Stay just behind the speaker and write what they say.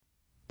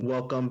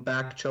Welcome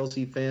back,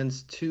 Chelsea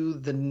fans, to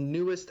the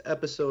newest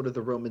episode of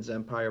the Romans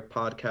Empire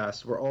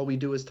podcast, where all we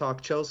do is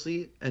talk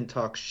Chelsea and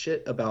talk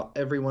shit about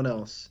everyone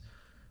else.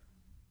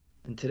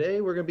 And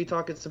today we're going to be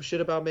talking some shit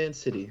about Man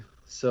City.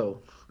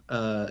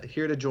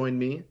 Here to join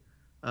me,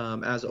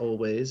 as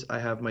always, I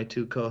have my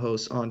two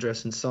co-hosts,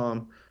 Andres and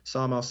Sam.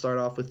 Sam, I'll start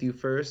off with you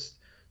first.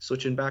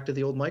 Switching back to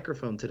the old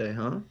microphone today,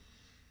 huh?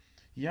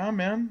 Yeah,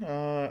 man.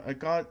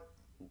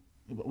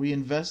 We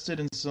invested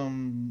in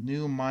some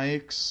new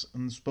mics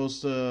and it's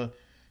supposed to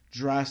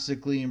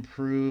drastically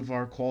improve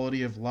our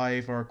quality of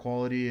life, our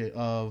quality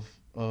of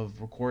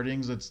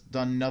recordings. It's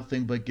done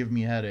nothing but give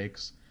me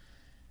headaches.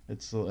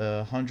 It's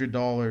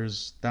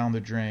 $100 down the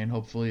drain.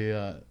 Hopefully,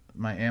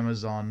 my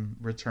Amazon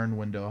return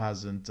window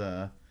hasn't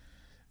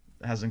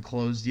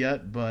closed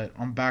yet. But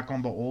I'm back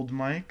on the old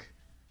mic.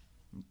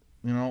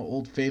 You know,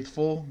 old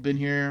faithful. Been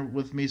here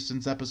with me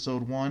since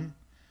episode 1.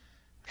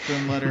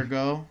 Couldn't let her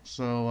go.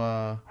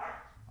 So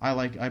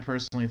I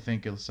personally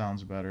think it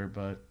sounds better,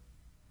 but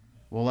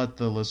we'll let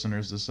the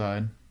listeners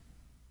decide.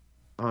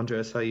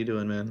 Andres, how you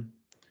doing, man?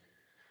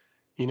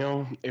 You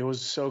know, it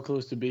was so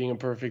close to being a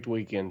perfect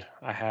weekend.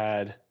 I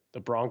had the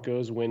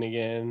Broncos win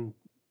again.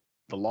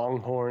 The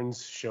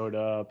Longhorns showed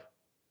up.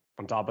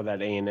 On top of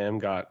that, A&M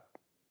got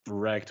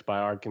wrecked by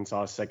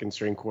Arkansas'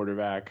 second-string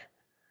quarterback.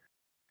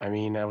 I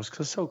mean, I was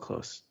so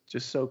close.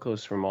 Just so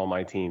close from all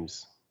my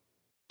teams.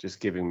 Just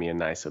giving me a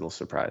nice little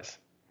surprise.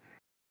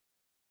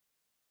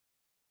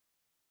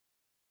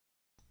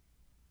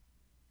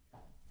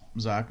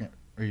 Zach,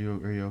 are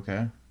you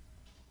okay?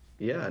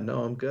 Yeah,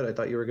 no, I'm good. I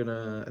thought you were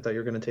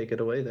gonna take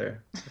it away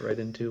there, right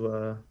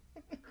into.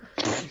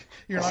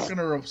 You're not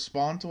gonna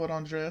respond to what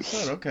Andreas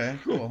said. Okay,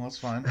 cool, that's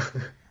fine.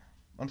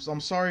 I'm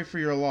sorry for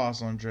your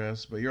loss,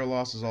 Andreas, but your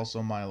loss is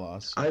also my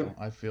loss. So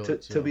I feel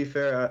it too. To be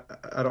fair,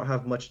 I don't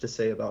have much to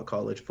say about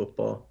college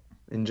football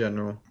in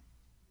general.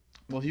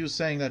 Well, he was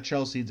saying that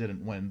Chelsea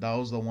didn't win. That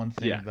was the one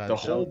thing that the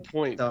whole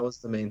point. That was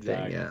the main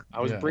thing. Yeah, I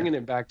was bringing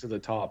it back to the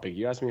topic.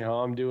 You asked me how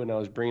I'm doing. I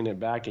was bringing it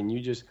back, and you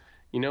just,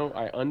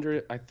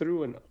 I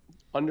threw an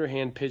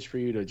underhand pitch for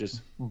you to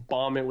just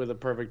bomb it with a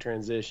perfect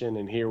transition,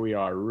 and here we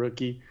are,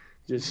 rookie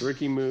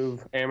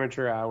move,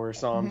 amateur hour.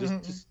 So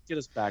just get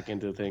us back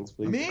into things,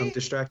 please. Me? I'm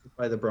distracted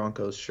by the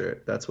Broncos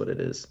shirt. That's what it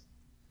is.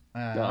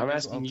 No, I'm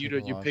asking you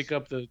to pick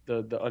up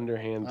the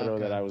underhand throw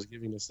that I was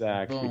giving to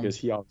Zach because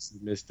he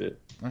obviously missed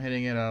it. I'm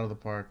hitting it out of the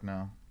park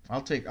now.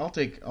 I'll take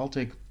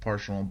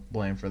partial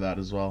blame for that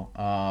as well.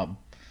 All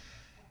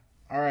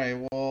right.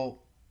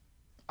 Well,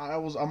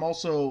 I'm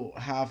also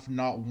half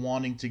not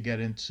wanting to get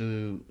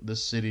into the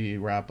City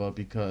wrap up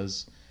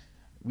because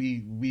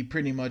we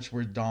pretty much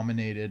were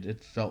dominated. It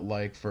felt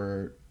like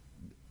for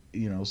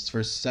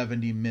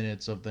 70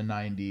 minutes of the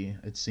 90.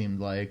 It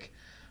seemed like.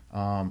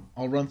 I'll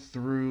run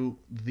through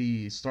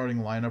the starting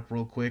lineup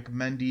real quick.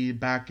 Mendy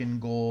back in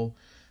goal,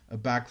 a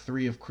back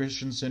three of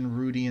Christensen,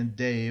 Rudy, and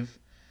Dave.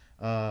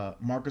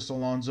 Marcus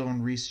Alonso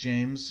and Reece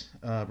James.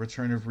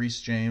 Return of Reece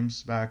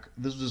James back.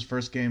 This was his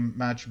first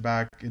match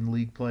back in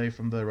league play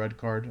from the red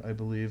card, I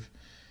believe.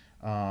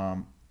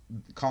 Conte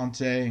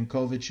and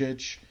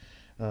Kovacic,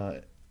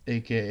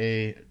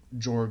 a.k.a.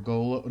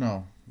 Jorgolo.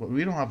 No,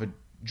 we don't have a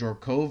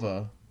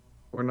Jorkova.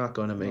 We're not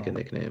going to make a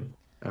nickname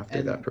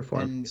after that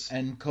performance.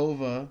 And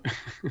Kova,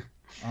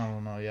 I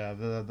don't know. Yeah,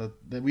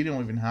 we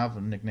don't even have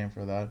a nickname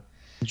for that.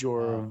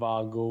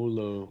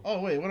 Jorvagolo.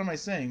 Oh wait, what am I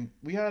saying?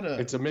 We had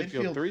it's a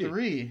midfield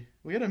three.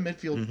 We had a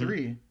midfield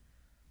three.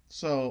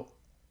 So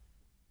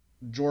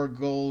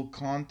Jorgol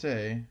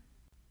Conte.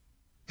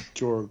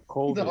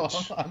 Jorkovic.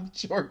 No, I'm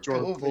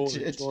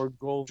Jorkovic.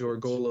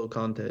 Jorgolo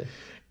Conte.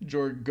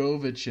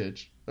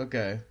 Jorgovicic.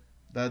 Okay,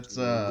 that's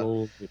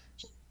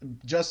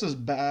just as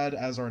bad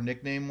as our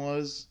nickname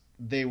was.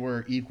 They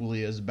were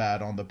equally as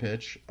bad on the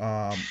pitch.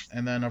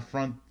 And then a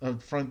front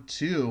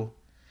two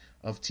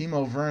of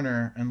Timo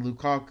Werner and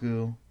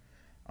Lukaku.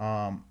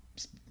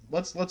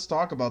 Let's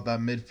talk about that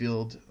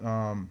midfield.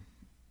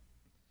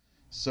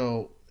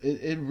 So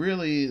it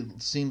really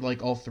seemed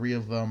like all three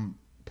of them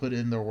put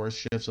in their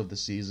worst shifts of the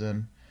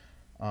season.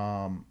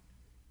 And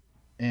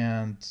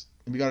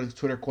we got a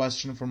Twitter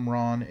question from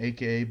Ron,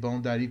 aka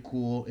Bone Daddy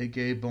Cool,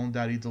 aka Bone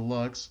Daddy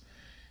Deluxe.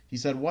 He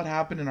said, "What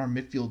happened in our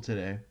midfield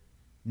today?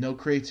 No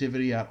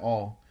creativity at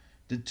all.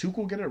 Did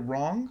Tuchel get it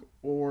wrong,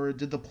 or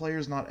did the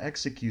players not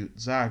execute?"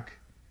 Zach,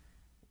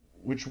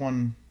 which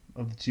one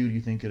of the two do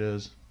you think it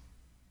is?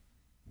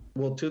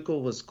 Well,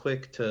 Tuchel was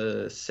quick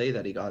to say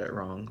that he got it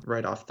wrong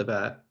right off the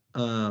bat.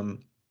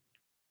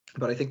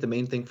 But I think the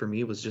main thing for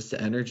me was just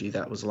the energy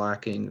that was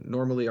lacking.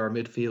 Normally, our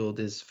midfield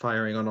is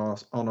firing on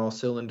all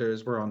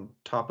cylinders. We're on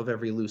top of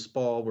every loose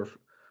ball.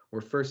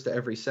 We're first to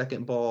every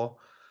second ball,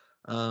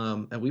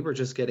 and we were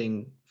just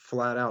getting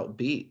flat out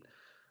beat.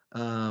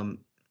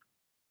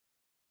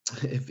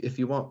 If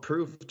you want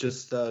proof,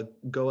 just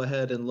go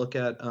ahead and look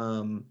at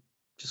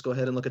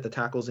the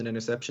tackles and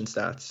interception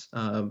stats,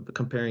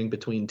 comparing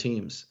between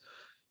teams.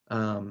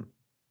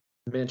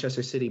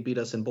 Manchester City beat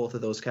us in both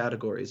of those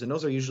categories, and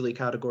those are usually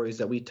categories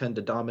that we tend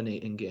to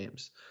dominate in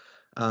games.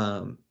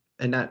 And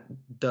that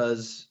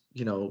does,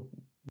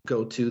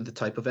 go to the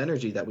type of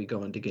energy that we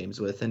go into games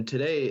with. And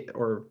today,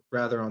 or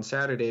rather on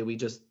Saturday, we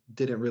just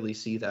didn't really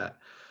see that.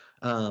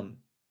 Um,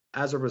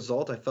 as a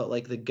result, I felt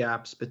like the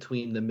gaps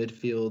between the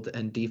midfield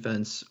and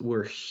defense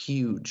were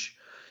huge.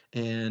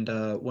 And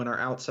when our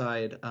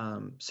outside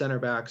center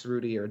backs,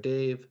 Rudy or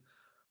Dave,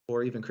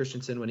 or even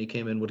Christensen, when he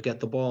came in, would get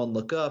the ball and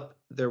look up,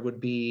 there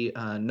would be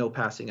no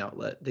passing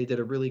outlet. They did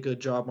a really good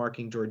job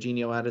marking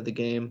Jorginho out of the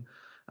game.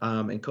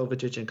 And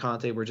Kovacic and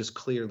Conte were just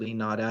clearly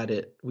not at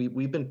it.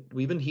 We've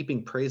been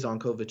heaping praise on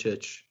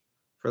Kovacic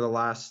for the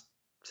last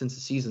since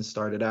the season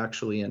started,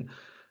 actually, and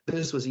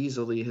this was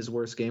easily his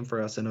worst game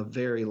for us in a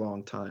very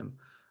long time.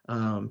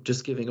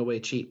 Just giving away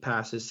cheap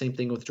passes. Same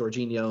thing with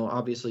Jorginho.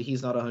 Obviously,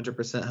 he's not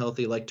 100%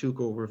 healthy, like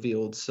Tuchel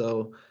revealed.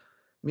 So,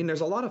 I mean,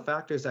 there's a lot of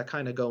factors that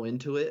kind of go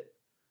into it.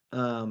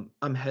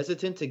 I'm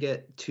hesitant to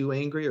get too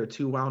angry or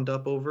too wound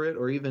up over it,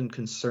 or even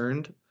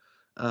concerned,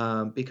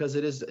 because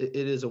it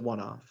is a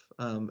one-off,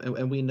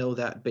 and we know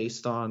that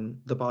based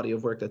on the body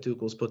of work that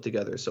Tuchel's put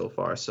together so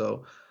far.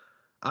 So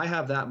I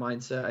have that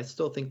mindset. I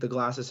still think the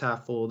glass is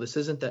half full. This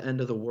isn't the end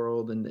of the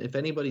world, and if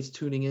anybody's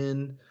tuning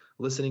in,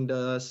 listening to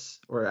us,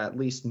 or at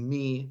least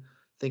me,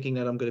 thinking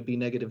that I'm going to be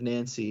negative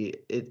Nancy,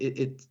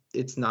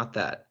 it's not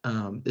that.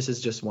 This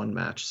is just one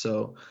match.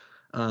 So.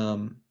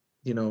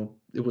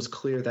 It was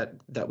clear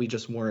that we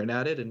just weren't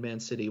at it, and Man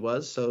City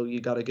was. So you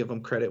got to give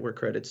them credit where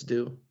credit's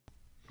due.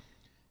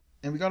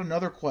 And we got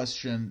another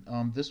question.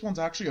 This one's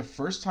actually a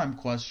first-time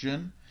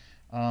question.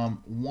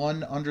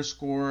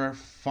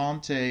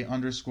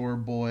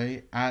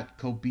 1_Fonte_boy at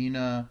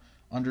Kobina_Ebo.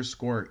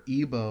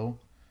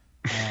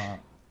 I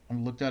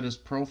looked at his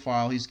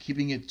profile. He's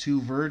keeping it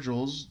 2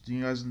 Virgils. Do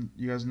you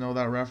guys know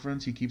that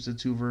reference? He keeps it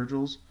 2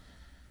 Virgils.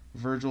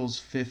 Virgil's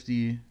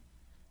 50.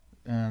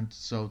 And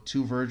so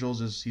 2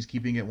 Virgils he's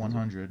keeping it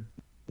 100.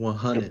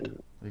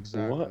 100.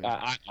 Exactly. What?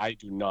 I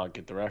do not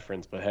get the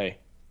reference, but hey.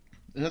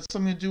 It has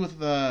something to do with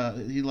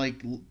he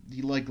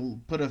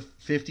put a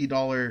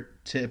 $50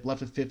 tip,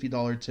 left a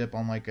 $50 tip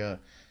on like a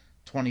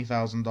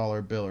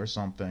 $20,000 bill or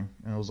something,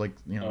 and it was like,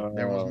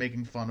 everyone was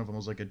making fun of him. It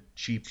was like a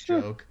cheap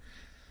joke.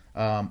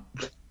 But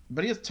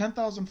he has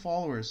 10,000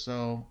 followers,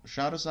 so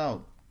shout us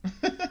out.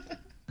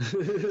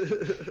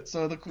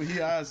 So he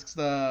asks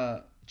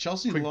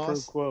Chelsea Quick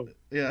lost. pro quote.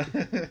 Yeah.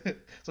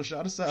 So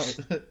shout us out.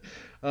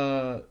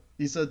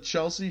 He said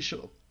Chelsea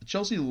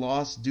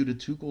lost due to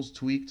Tuchel's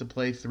tweak to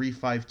play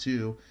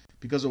 3-5-2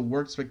 because it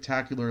worked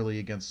spectacularly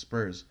against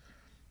Spurs.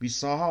 We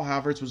saw how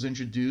Havertz was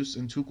introduced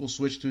and Tuchel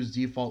switched to his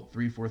default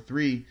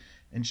 3-4-3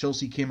 and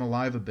Chelsea came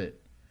alive a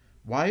bit.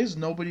 Why is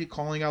nobody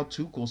calling out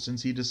Tuchel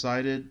since he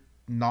decided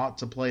not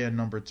to play at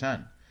number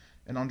 10?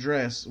 And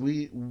Andreas,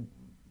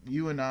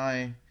 you and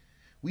I,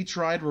 we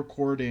tried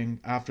recording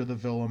after the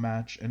Villa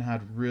match and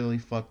had really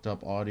fucked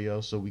up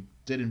audio, so we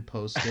didn't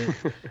post it.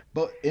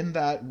 But in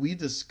that, we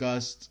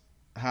discussed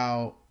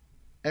how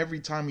every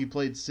time we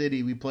played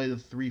City, we played a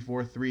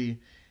 3-4-3,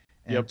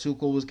 and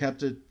Tuchel was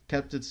kept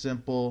it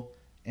simple,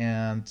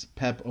 and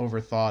Pep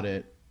overthought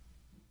it.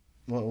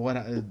 What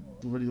do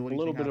you think? A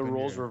little bit of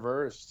roles here?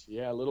 reversed.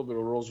 Yeah, a little bit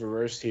of roles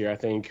reversed here. I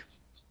think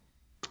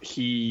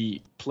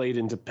he played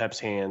into Pep's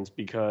hands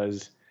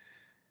because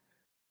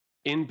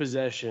in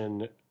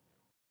possession,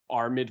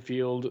 our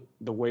midfield,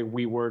 the way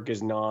we work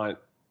is not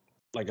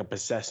like a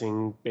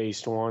possessing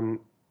based one.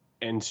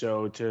 And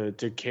so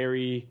to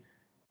carry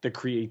the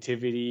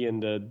creativity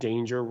and the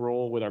danger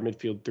role with our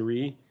midfield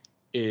 3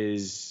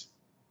 is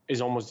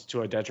almost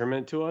to a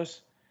detriment to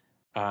us.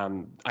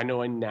 I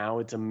know now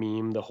it's a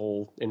meme, the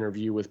whole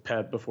interview with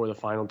Pep before the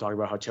final, talking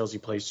about how Chelsea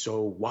plays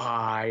so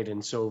wide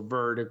and so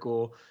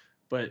vertical,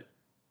 but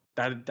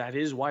that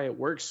is why it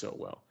works so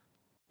well.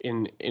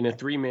 In a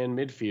 3-man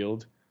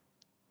midfield,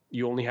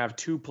 you only have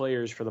 2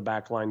 players for the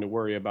back line to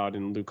worry about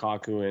in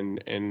Lukaku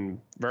and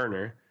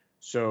Werner.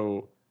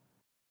 So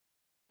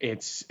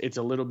it's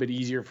a little bit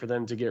easier for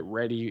them to get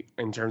ready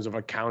in terms of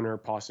a counter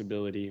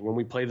possibility. When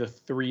we play the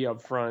 3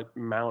 up front,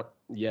 Mount,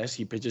 yes,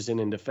 he pitches in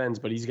and defends,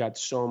 but he's got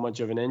so much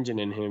of an engine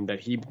in him that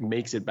he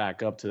makes it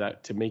back up to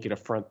that, to make it a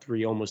front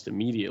 3 almost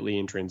immediately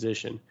in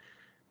transition.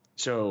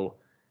 So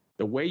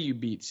the way you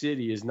beat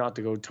City is not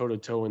to go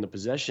toe-to-toe in the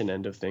possession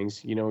end of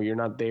things. You're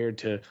not there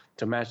to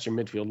match your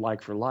midfield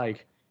like for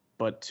like,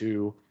 but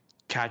to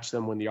catch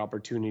them when the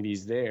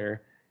opportunity's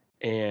there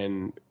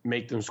and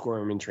make them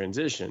squirm in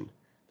transition.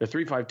 The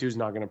 3-5-2 is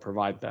not going to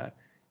provide that.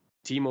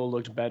 Timo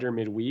looked better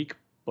midweek,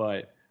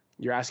 but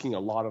you're asking a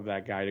lot of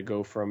that guy to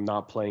go from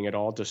not playing at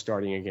all to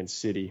starting against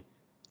City.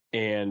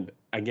 And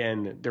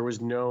again, there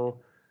was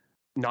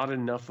not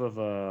enough of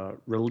a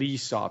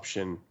release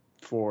option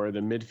for the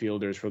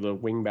midfielders, for the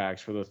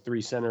wingbacks, for the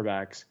 3 center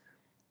backs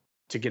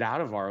to get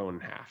out of our own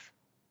half.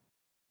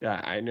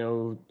 Yeah, I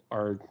know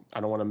I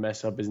don't want to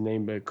mess up his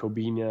name, but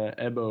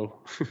Kobina_Ebo,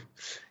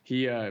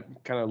 he kind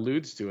of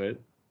alludes to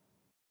it.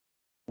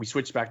 We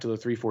switched back to the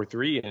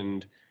 3-4-3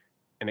 and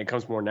it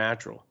comes more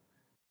natural.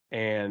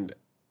 And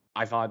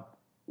I thought,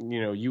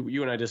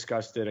 you and I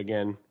discussed it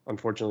again,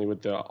 unfortunately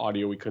with the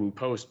audio we couldn't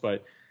post,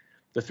 but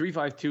the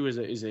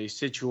 3-5-2 is a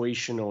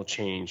situational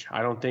change.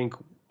 I don't think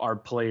our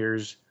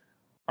players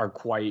are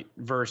quite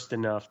versed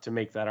enough to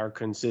make that our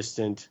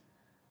consistent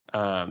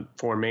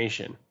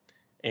formation.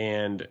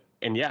 And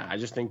yeah, I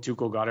just think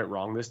Tuchel got it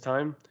wrong this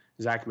time.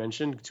 Zach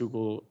mentioned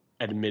Tuchel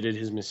admitted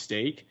his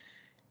mistake.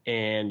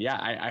 And yeah,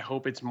 I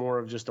hope it's more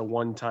of just a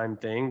one-time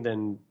thing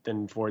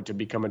than for it to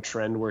become a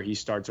trend where he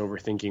starts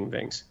overthinking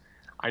things.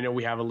 I know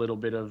we have a little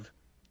bit of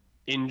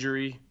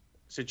injury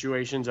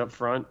situations up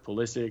front.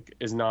 Pulisic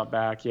is not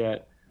back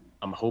yet.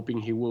 I'm hoping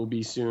he will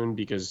be soon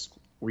because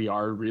we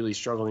are really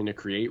struggling to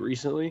create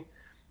recently.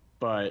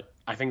 But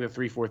I think the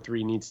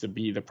 3-4-3 needs to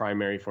be the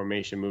primary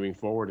formation moving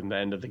forward, and the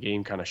end of the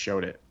game kind of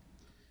showed it.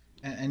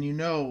 And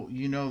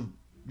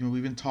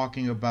we've been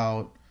talking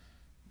about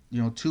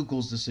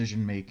Tuchel's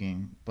decision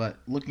making, but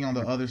looking on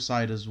the other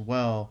side as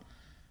well,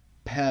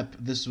 Pep,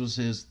 this was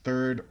his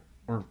third,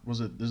 or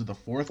was it? This is the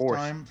fourth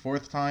time?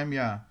 Fourth time,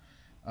 yeah.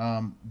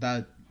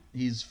 That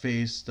he's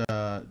faced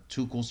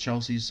Tuchel's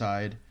Chelsea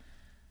side.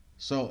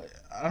 So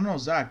I don't know,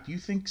 Zach. Do you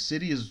think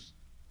City has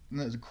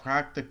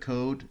cracked the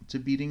code to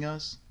beating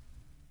us?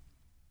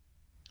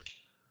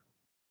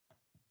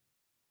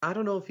 I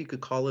don't know if you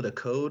could call it a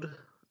code.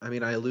 I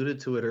mean, I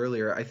alluded to it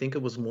earlier. I think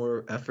it was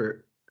more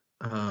effort,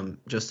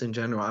 just in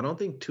general. I don't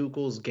think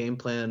Tuchel's game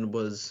plan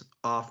was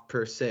off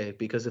per se,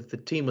 because if the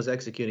team was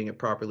executing it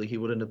properly, he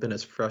wouldn't have been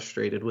as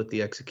frustrated with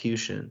the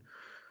execution.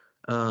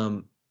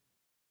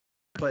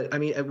 But I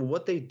mean,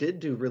 what they did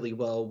do really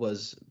well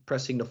was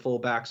pressing the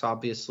fullbacks.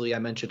 Obviously, I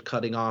mentioned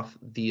cutting off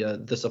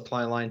the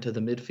supply line to the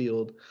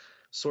midfield,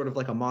 sort of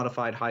like a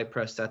modified high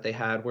press that they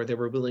had, where they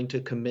were willing to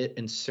commit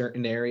in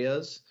certain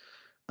areas,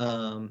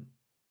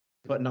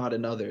 but not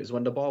in others.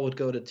 When the ball would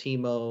go to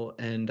Timo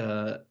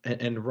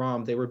and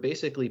Rom, they were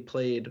basically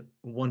played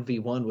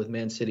 1v1 with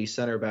Man City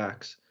center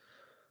backs.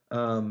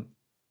 And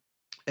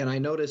I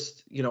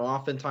noticed,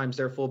 oftentimes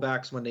their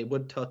fullbacks, when they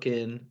would tuck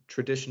in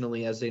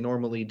traditionally as they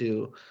normally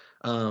do,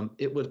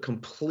 it would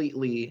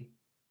completely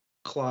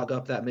clog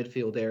up that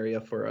midfield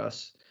area for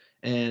us.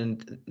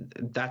 And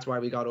that's why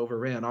we got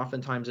overran.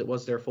 Oftentimes it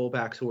was their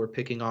fullbacks who were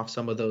picking off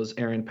some of those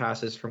errant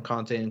passes from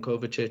Conte and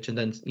Kovacic and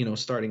then,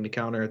 starting to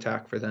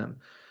counterattack for them.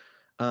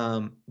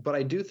 But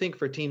I do think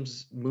for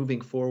teams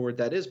moving forward,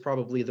 that is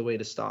probably the way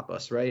to stop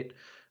us, right?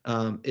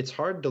 It's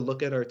hard to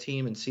look at our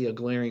team and see a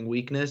glaring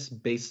weakness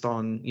based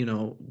on,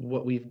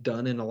 what we've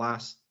done in the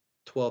last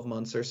 12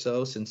 months or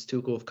so since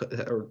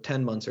Tuchel, or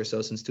 10 months or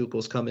so since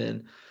Tuchel's come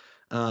in.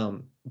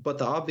 But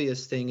the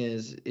obvious thing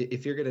is,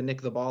 if you're going to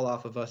nick the ball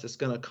off of us, it's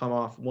going to come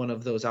off one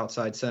of those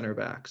outside center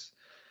backs.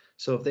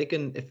 So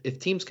if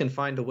teams can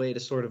find a way to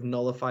sort of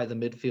nullify the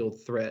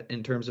midfield threat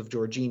in terms of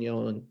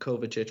Jorginho and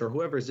Kovacic or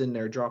whoever's in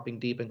there dropping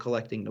deep and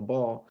collecting the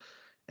ball,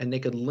 and they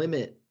could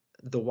limit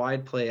the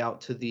wide play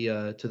out to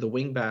the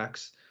wing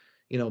backs,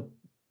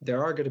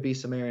 there are going to be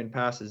some errant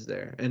passes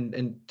there.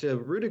 And to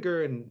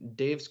Rudiger and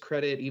Dave's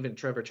credit, even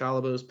Trevor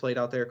Chalobah's played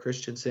out there,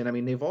 Christensen, I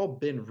mean, they've all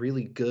been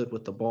really good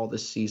with the ball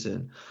this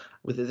season.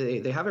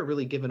 They haven't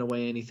really given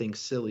away anything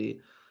silly.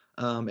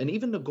 And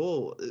even the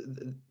goal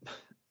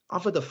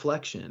off a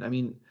deflection, I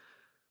mean,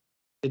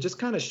 it just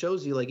kind of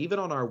shows you, like, even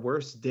on our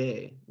worst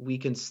day, we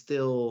can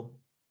still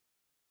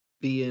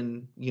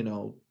be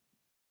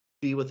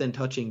be within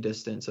touching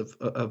distance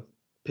of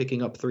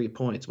picking up 3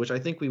 points, which I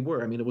think we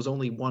were. I mean, it was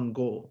only one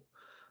goal.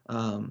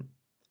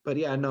 But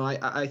yeah, no,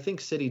 I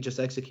think City just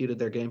executed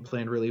their game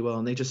plan really well,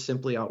 and they just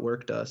simply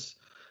outworked us.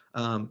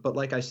 But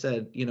like I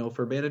said,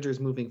 for managers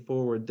moving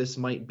forward, this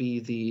might be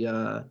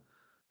the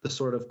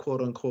sort of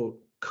quote unquote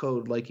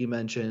code, like you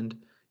mentioned,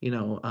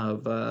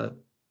 of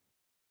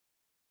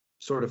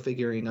sort of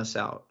figuring us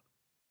out,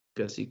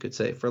 I guess you could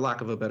say, for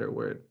lack of a better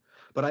word.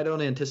 But I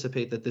don't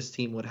anticipate that this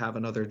team would have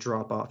another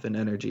drop off in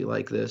energy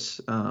like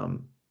this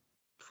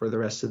for the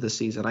rest of the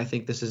season. I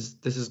think this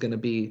is going to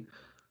be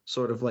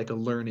sort of like a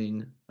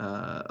learning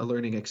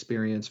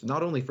experience,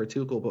 not only for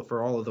Tuchel, but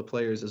for all of the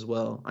players as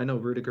well. I know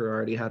Rudiger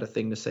already had a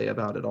thing to say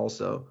about it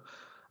also.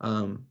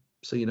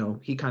 So,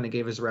 he kind of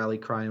gave his rally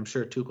cry. I'm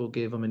sure Tuchel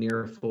gave him an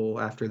earful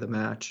after the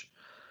match.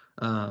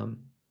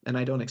 And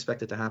I don't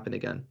expect it to happen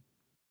again.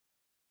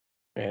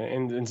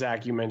 And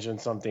Zach, you mentioned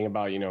something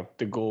about,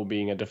 the goal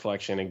being a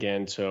deflection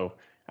again. So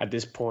at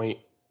this point,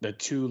 the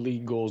 2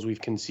 league goals we've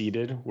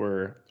conceded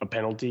were a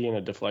penalty and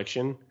a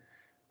deflection.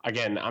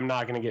 Again, I'm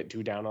not going to get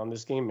too down on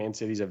this game. Man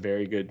City's a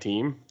very good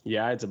team.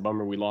 Yeah, it's a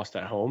bummer we lost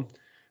at home.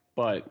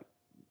 But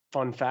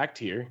fun fact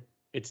here,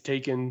 it's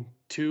taken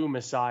 2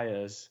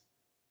 messiahs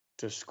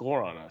to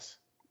score on us.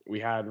 We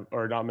had,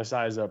 or not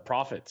messiahs,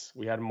 prophets.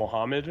 We had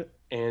Muhammad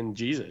and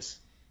Jesus.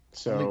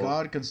 So only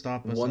God can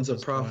stop us. One's a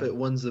prophet, point.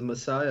 One's a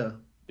messiah.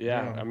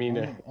 Yeah, I mean,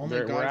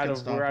 we're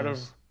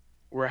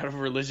out of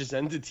religious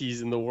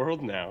entities in the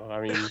world now.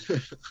 I mean,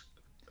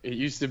 it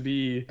used to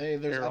be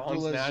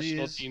Iran's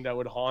national team that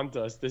would haunt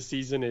us. This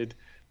season,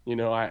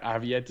 I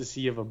have yet to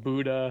see of a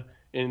Buddha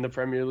in the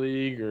Premier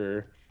League,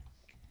 or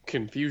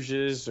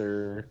Confucius,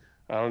 or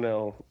I don't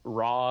know,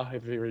 Ra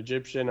if you're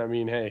Egyptian. I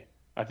mean, hey,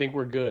 I think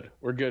we're good.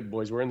 We're good,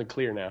 boys. We're in the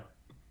clear now.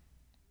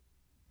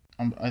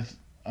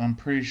 I'm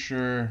pretty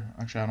sure.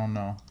 Actually, I don't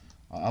know.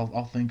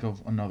 I'll think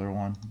of another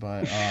one,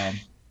 but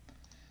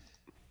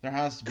There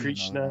has to be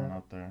another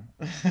one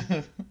Krishna. out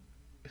there.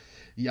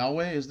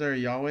 Yahweh? Is there a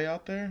Yahweh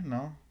out there?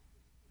 No.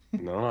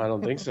 No, I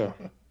don't think so.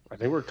 I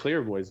think we're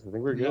clear, boys. I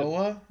think we're good.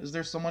 Noah? Is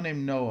there someone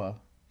named Noah?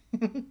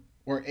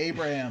 Or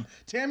Abraham?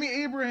 Tammy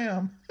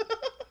Abraham!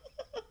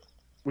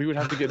 We would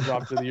have to get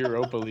dropped to the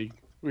Europa League.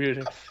 We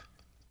would.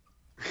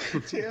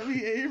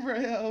 Tammy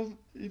Abraham!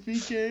 If he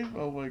came?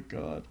 Oh my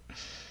god.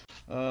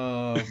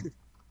 Um,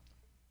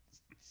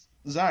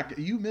 Zach,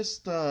 you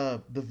missed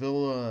the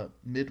Villa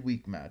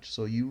midweek match,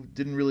 so you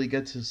didn't really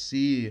get to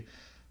see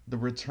the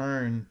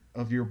return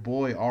of your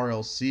boy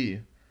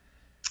RLC.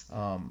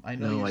 I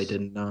know No, I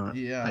did not.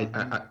 Yeah,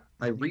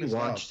 I you missed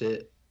out. rewatched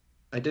it.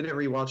 I didn't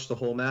rewatch the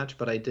whole match,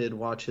 but I did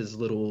watch his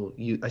little.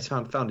 I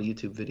found a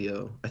YouTube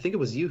video. I think it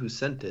was you who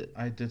sent it.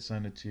 I did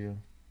send it to you.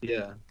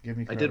 Yeah, Give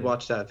me I did credit.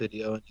 watch that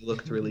video, and he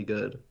looked really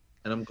good.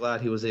 And I'm glad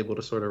he was able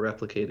to sort of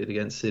replicate it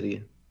against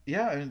City.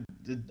 Yeah, and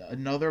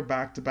another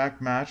back-to-back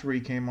match where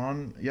he came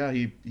on. Yeah,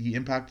 he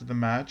impacted the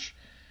match.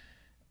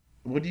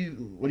 What do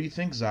you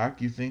think,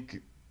 Zach? You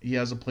think he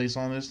has a place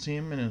on this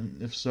team, and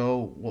if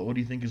so, what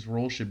do you think his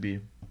role should be?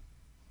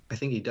 I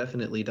think he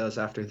definitely does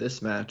after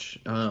this match.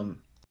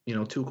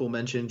 Tuchel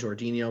mentioned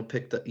Jorginho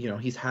picked the,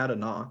 he's had a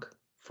knock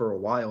for a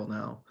while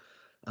now.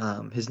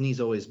 His knee's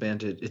always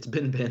bandaged. It's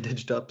been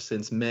bandaged up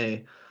since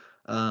May.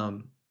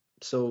 Um,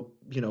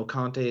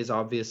 Conte is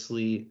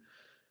obviously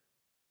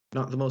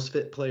not the most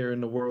fit player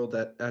in the world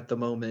at the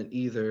moment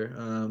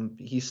either.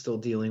 He's still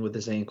dealing with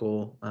his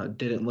ankle.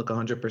 Didn't look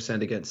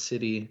 100% against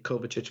City.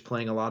 Kovacic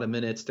playing a lot of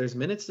minutes. There's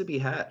minutes to be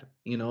had.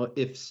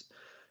 If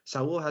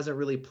Saul hasn't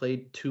really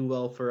played too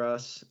well for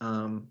us,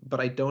 but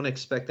I don't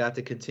expect that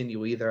to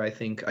continue either. I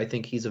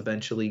think he's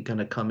eventually going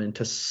to come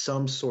into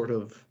some sort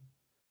of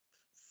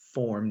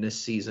form this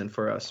season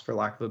for us, for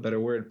lack of a better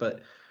word.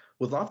 But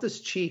with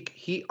Loftus-Cheek,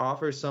 he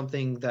offers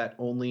something that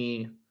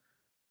only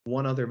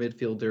one other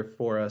midfielder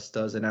for us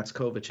does, and that's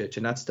Kovacic,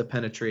 and that's the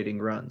penetrating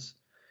runs.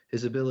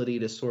 His ability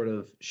to sort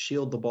of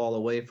shield the ball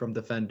away from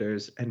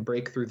defenders and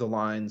break through the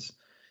lines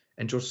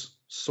and just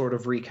sort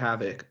of wreak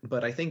havoc.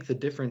 But I think the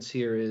difference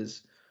here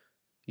is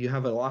you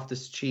have a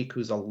Loftus-Cheek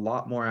who's a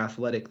lot more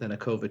athletic than a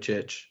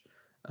Kovacic.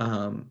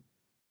 Um,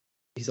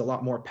 he's a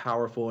lot more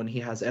powerful, and he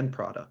has end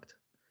product.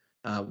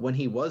 When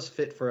he was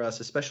fit for us,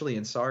 especially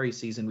in Sarri's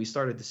season, we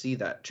started to see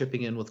that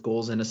chipping in with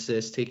goals and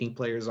assists, taking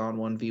players on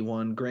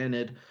 1v1.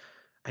 Granted,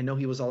 I know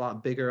he was a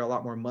lot bigger, a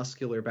lot more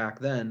muscular back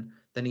then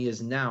than he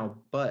is now,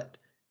 but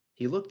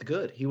he looked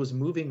good. He was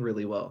moving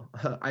really well.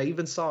 I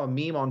even saw a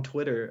meme on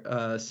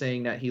Twitter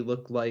saying that he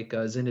looked like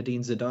Zinedine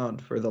Zidane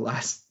for the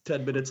last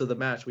 10 minutes of the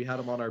match. We had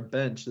him on our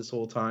bench this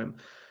whole time.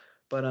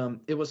 But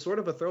it was sort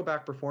of a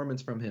throwback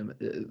performance from him.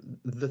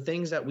 The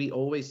things that we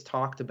always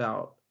talked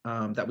about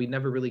that we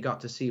never really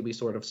got to see, we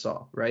sort of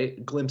saw,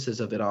 right? Glimpses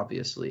of it,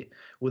 obviously.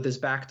 With his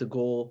back to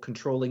goal,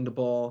 controlling the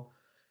ball,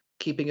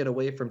 keeping it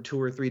away from two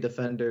or three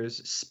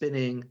defenders,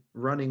 spinning,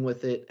 running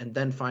with it, and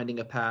then finding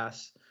a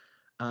pass.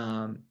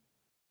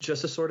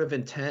 Just a sort of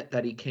intent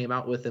that he came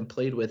out with and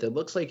played with. It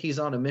looks like he's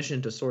on a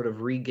mission to sort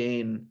of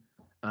regain,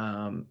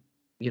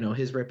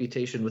 his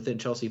reputation within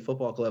Chelsea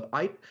Football Club.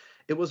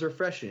 It was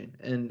refreshing,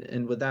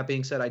 and with that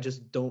being said, I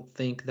just don't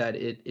think that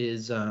it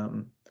is.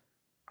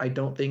 I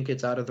don't think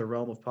it's out of the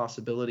realm of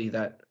possibility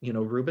that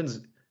Ruben's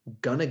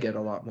gonna get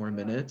a lot more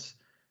minutes,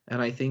 and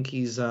I think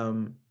he's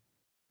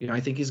I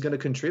think he's going to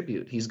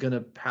contribute. He's going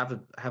to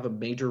have a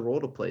major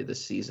role to play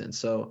this season.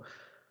 So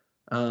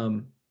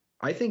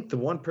I think the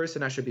one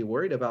person I should be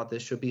worried about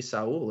this should be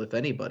Saul, if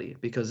anybody,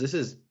 because this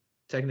is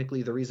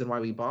technically the reason why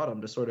we bought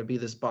him, to sort of be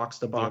this box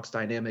to Yeah. box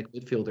dynamic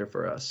midfielder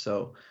for us.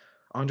 So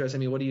Andres, I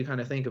mean, what do you kind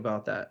of think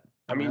about that?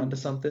 I Am I onto mean,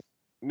 something?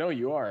 no,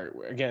 you are.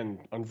 Again,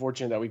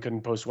 unfortunate that we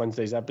couldn't post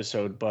Wednesday's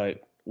episode,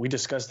 but we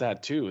discussed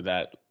that too,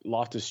 that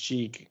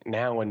Loftus-Cheek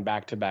now in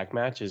back-to-back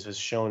matches has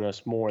shown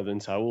us more than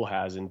Saul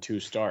has in two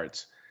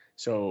starts.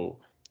 So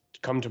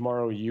come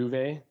tomorrow,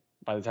 Juve,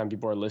 by the time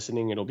people are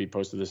listening, it'll be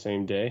posted the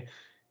same day.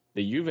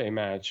 The Juve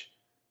match,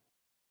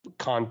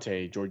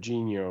 Conte,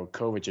 Jorginho,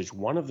 Kovacic,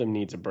 one of them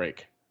needs a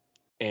break.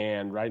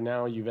 And right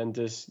now,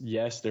 Juventus,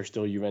 yes, they're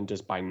still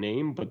Juventus by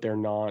name, but they're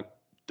not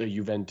the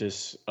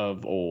Juventus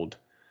of old.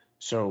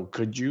 So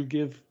could you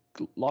give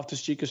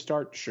Loftus-Cheek a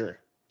start? Sure.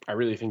 I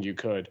really think you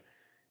could.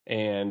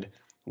 And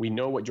we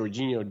know what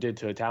Jorginho did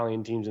to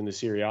Italian teams in the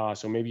Serie A,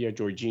 so maybe a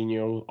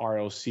Jorginho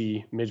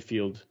RLC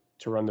midfield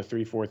to run the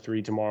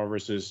 3-4-3 tomorrow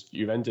versus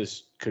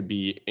Juventus could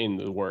be in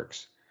the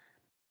works.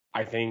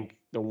 I think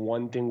the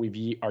one thing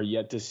we are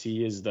yet to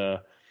see is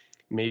the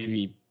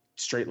maybe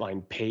straight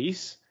line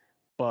pace,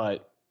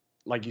 but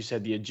like you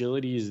said, the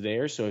agility is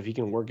there. So if he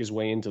can work his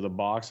way into the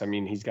box, I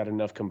mean, he's got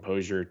enough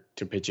composure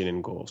to pitch it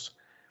in goals.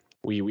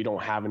 We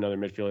don't have another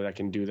midfielder that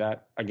can do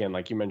that. Again,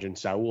 like you mentioned,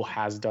 Saul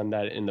has done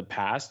that in the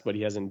past, but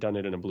he hasn't done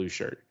it in a blue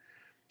shirt.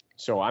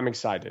 So I'm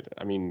excited.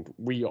 I mean,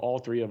 all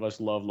three of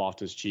us love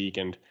Loftus-Cheek,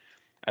 and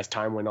as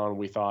time went on,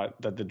 we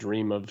thought that the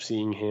dream of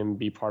seeing him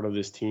be part of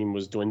this team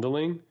was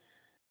dwindling.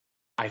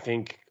 I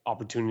think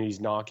opportunity's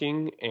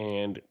knocking,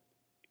 and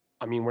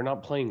I mean, we're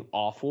not playing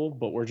awful,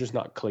 but we're just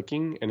not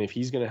clicking. And if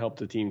he's going to help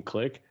the team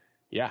click,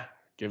 yeah,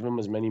 Give him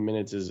as many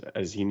minutes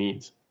as he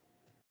needs.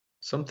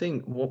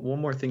 One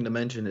more thing to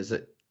mention is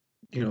that,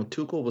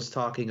 Tuchel was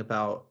talking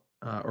about,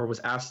 or was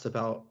asked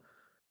about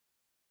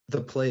the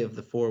play of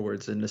the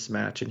forwards in this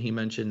match, and he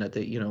mentioned that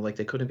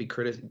they couldn't be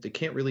they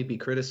can't really be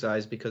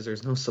criticized because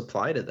there's no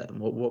supply to them.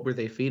 What were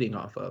they feeding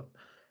off of?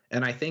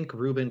 And I think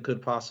Ruben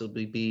could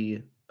possibly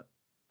be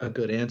a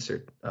good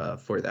answer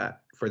for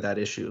that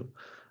issue.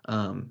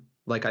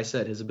 Like I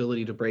said, his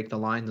ability to break the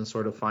lines and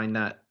sort of find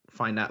that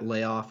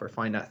layoff or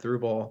find that through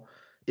ball,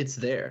 it's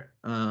there.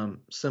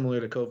 Similar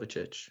to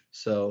Kovacic.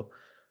 So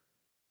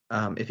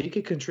if he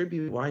could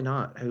contribute, why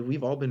not? I mean,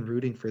 we've all been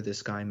rooting for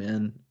this guy,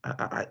 man.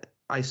 I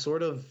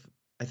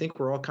think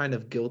we're all kind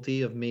of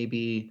guilty of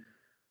maybe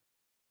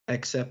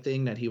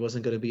accepting that he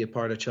wasn't going to be a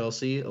part of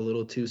Chelsea a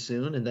little too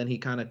soon, and then he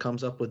kind of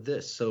comes up with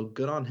this. So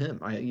good on him.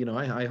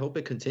 I hope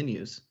it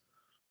continues.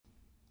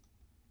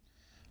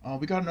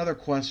 We got another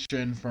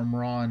question from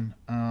Ron.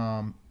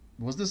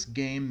 Was this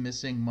game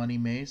missing Money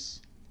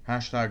Mace?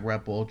 Hashtag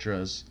Rep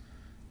Ultras.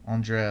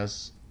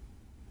 Andreas.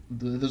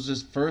 This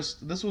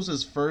was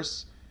his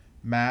first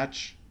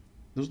match.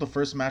 This was the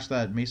first match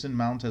that Mason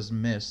Mount has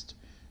missed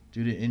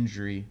due to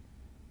injury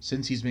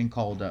since he's been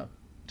called up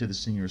to the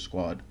senior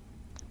squad.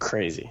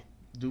 Crazy.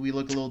 Do we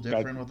look a little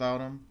different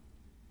without him?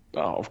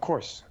 Oh, of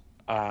course.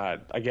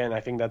 Again, I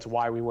think that's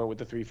why we went with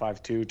the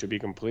 3-5-2, to be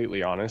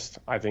completely honest.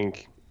 I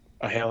think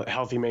a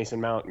healthy Mason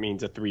Mount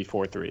means a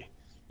 3-4-3,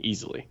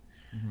 easily.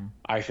 Mm-hmm.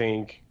 I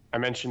think, I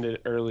mentioned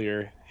it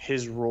earlier,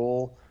 his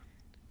role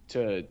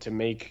to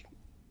make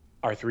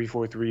our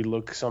 3-4-3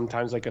 look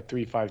sometimes like a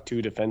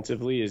 3-5-2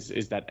 defensively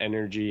is that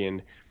energy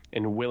and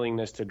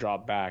willingness to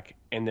drop back,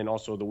 and then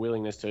also the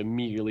willingness to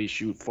immediately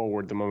shoot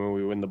forward the moment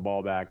we win the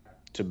ball back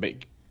to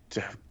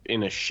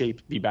in a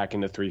shape be back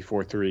in the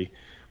 3-4-3.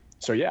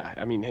 So yeah,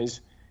 I mean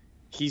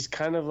he's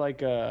kind of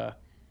like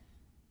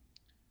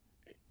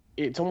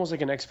it's almost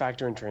like an X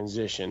factor in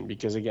transition,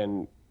 because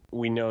again,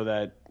 we know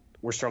that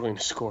we're struggling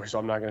to score, so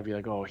I'm not going to be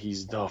like, oh,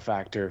 he's the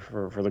factor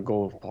for the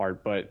goal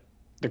part, but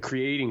the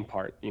creating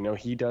part,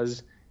 he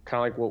does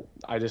kind of like what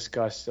I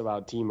discussed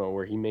about Timo,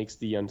 where he makes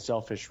the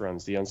unselfish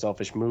runs, the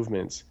unselfish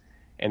movements,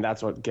 and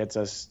that's what gets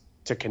us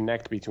to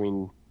connect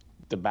between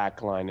the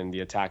back line and the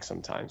attack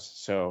sometimes.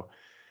 So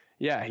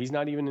yeah, he's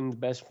not even in the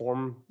best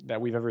form that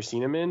we've ever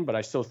seen him in, but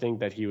I still think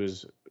that he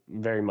was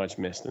very much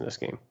missed in this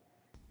game.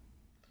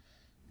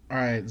 All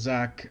right,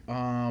 Zach,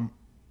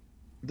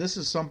 this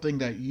is something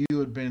that you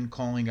had been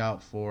calling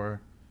out for.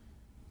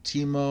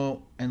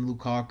 Timo and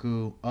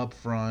Lukaku up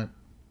front,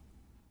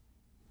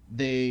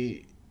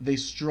 they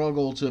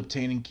struggled to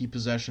obtain and keep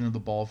possession of the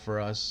ball for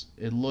us.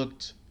 It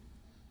looked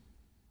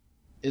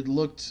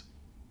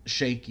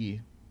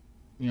shaky.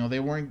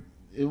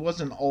 It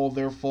wasn't all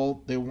their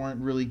fault. They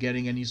weren't really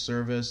getting any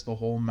service the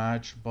whole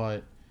match,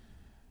 but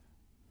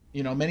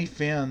many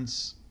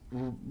fans,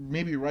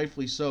 maybe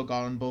rightfully so,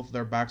 got on both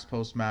their backs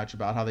post-match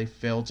about how they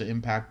failed to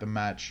impact the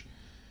match.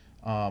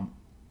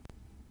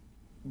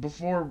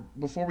 Before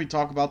we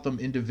talk about them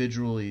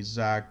individually,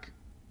 Zach,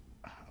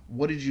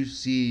 what did you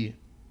see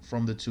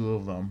from the two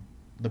of them,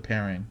 the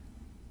pairing?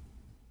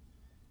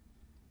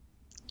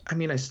 I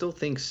mean, I still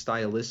think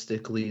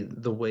stylistically,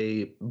 the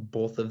way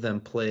both of them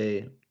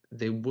play,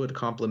 they would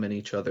complement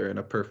each other in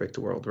a perfect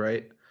world,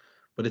 right?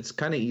 But it's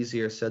kind of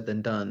easier said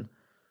than done.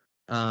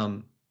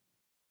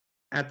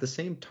 At the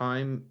same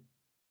time,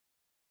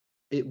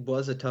 it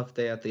was a tough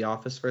day at the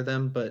office for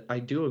them, but I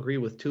do agree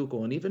with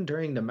Tuchel, and even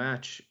during the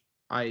match,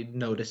 I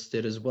noticed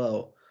it as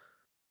well.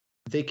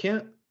 They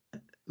can't.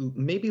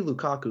 Maybe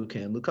Lukaku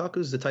can.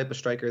 Lukaku's the type of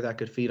striker that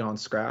could feed on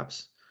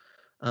scraps,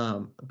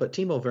 but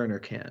Timo Werner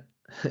can't.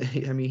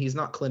 I mean, he's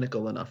not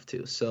clinical enough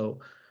to. So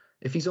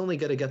if he's only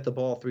going to get the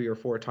ball 3 or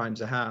 4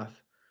 times a half,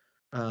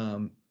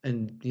 and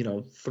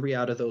 3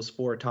 out of those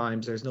 4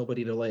 times there's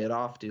nobody to lay it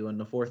off to, and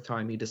the 4th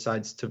time he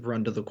decides to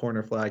run to the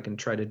corner flag and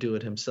try to do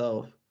it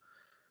himself,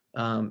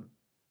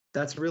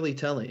 that's really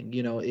telling.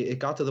 It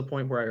got to the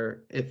point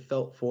where it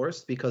felt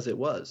forced because it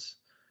was.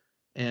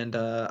 And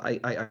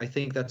I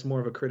think that's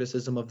more of a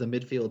criticism of the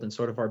midfield and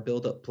sort of our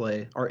build-up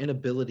play, our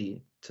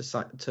inability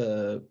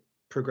to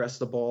progress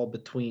the ball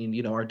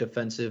between our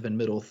defensive and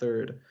middle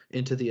third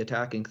into the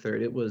attacking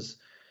third. It was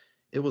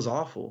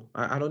awful.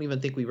 I don't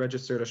even think we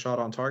registered a shot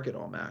on target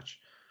all match.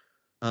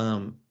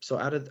 So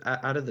out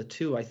of the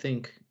two, I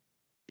think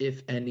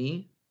if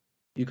any,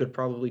 you could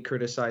probably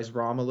criticize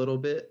Rom a little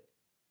bit.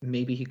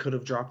 Maybe he could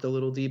have dropped a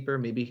little deeper.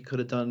 Maybe he could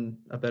have done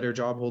a better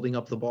job holding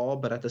up the ball.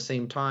 But at the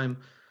same time,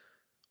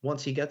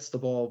 once he gets the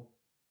ball,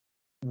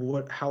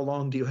 how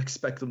long do you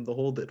expect him to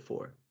hold it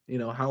for?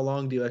 How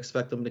long do you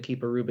expect him to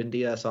keep a Ruben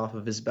Dias off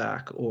of his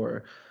back,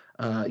 or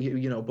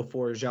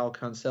before João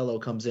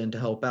Cancelo comes in to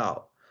help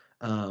out?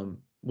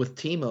 With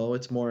Timo,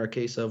 it's more a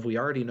case of we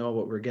already know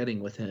what we're getting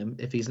with him.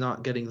 If he's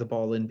not getting the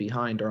ball in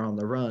behind or on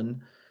the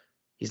run,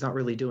 he's not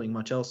really doing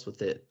much else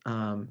with it.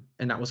 And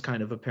that was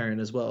kind of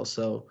apparent as well.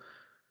 So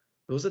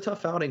it was a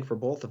tough outing for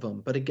both of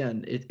them. But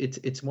again,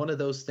 it's one of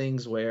those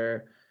things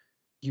where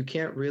you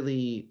can't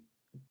really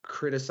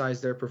criticize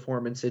their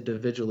performance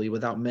individually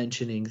without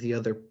mentioning the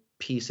other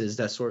pieces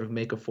that sort of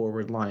make a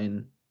forward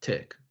line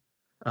tick.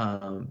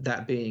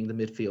 That being the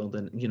midfield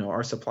and, you know,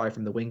 our supply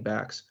from the wing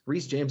backs.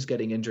 Reece James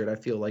getting injured, I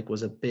feel like,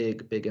 was a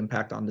big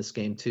impact on this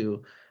game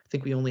too. I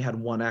think we only had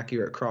one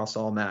accurate cross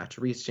all match.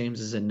 Reece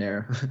James is in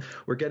there.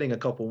 We're getting a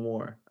couple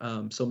more.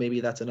 So maybe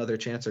that's another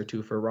chance or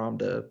two for Rom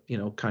to, you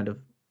know, kind of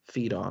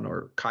feed on,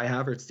 or Kai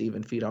Havertz to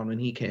even feed on when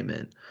he came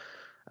in.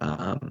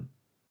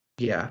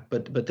 Yeah,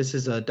 but this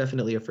is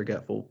definitely a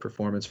forgetful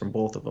performance from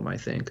both of them, I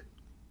think.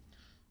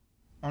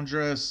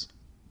 Andres,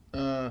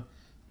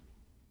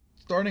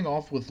 starting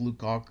off with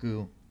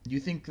Lukaku, do you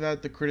think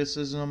that the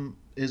criticism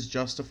is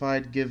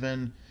justified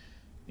given,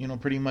 you know,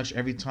 pretty much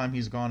every time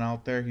he's gone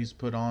out there, he's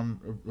put on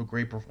a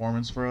great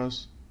performance for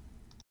us?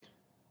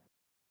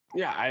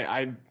 Yeah,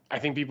 I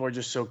think people are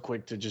just so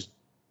quick to just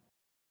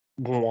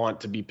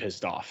want to be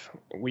pissed off.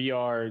 We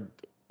are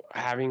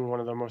having one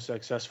of the most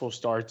successful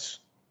starts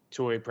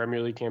to a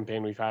Premier League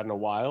campaign we've had in a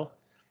while,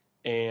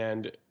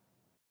 and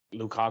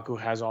Lukaku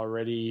has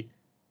already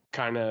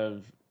kind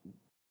of,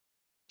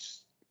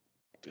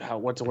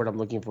 what's the word I'm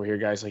looking for here,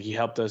 guys? Like, he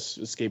helped us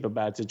escape a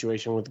bad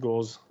situation with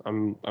goals.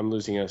 I'm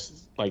losing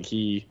us. Like,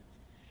 he,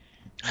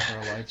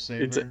 our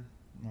lifesaver.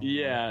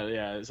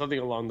 Yeah, something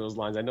along those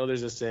lines. I know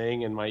there's a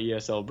saying, and my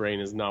ESL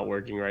brain is not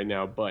working right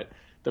now, but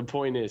the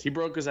point is, he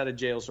broke us out of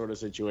jail sort of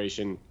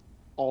situation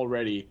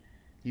already.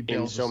 He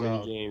bailed in so us many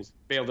out. games.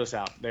 Bailed us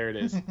out. There it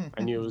is.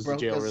 I knew it was a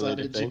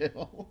jail-related thing.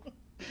 Jail.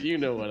 You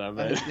know what I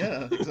meant.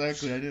 Yeah,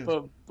 exactly, I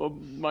do. But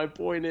my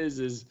point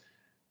is,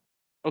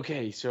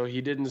 okay, so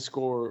he didn't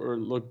score or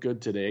look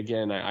good today.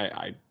 Again,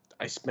 I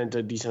spent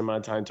a decent amount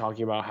of time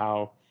talking about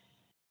how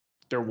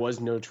there was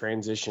no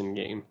transition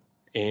game.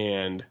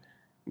 And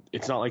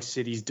it's not like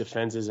City's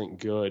defense isn't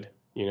good.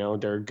 You know,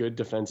 they're a good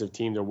defensive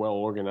team. They're well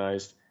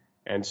organized.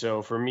 And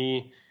so for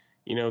me,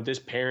 you know, this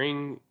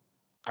pairing,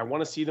 I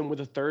want to see them with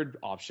a third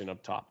option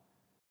up top.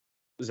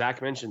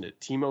 Zach mentioned it.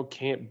 Timo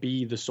can't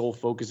be the sole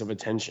focus of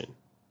attention.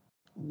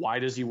 Why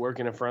does he work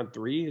in a front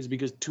three? Is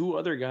because two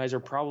other guys are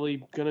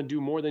probably going to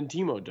do more than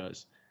Timo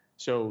does.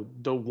 So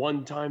the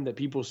one time that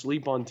people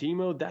sleep on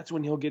Timo, that's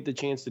when he'll get the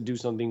chance to do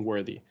something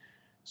worthy.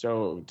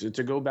 So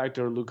to go back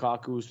to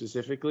Lukaku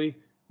specifically,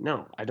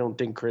 no, I don't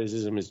think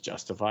criticism is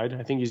justified.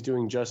 I think he's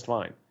doing just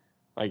fine.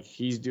 Like,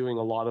 he's doing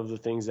a lot of the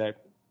things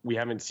that we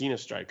haven't seen a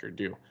striker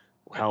do.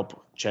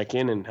 Help check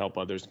in and help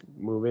others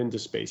move into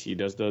space. He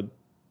does the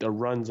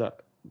runs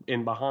up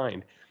in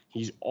behind.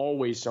 He's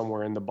always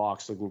somewhere in the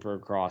box looking for a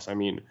cross. I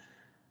mean,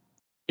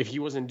 if he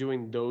wasn't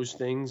doing those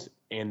things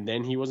and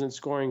then he wasn't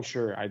scoring,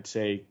 sure, I'd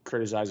say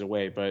criticize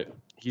away. But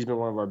he's been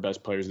one of our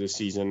best players this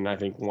season. And I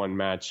think one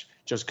match,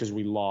 just because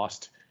we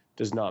lost,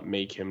 does not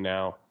make him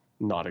now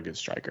not a good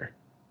striker.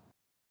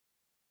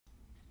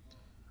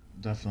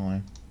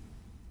 Definitely.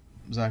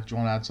 Zach, do you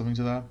want to add something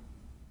to that?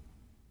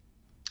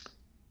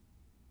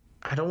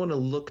 I don't want to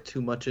look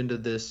too much into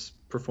this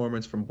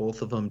performance from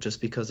both of them,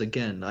 just because,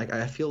 again,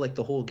 I feel like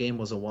the whole game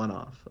was a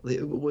one-off.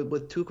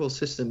 With Tuchel's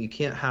system, you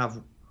can't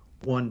have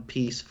one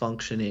piece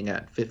functioning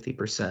at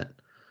 50%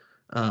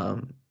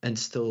 and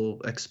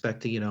still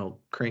expect to, you know,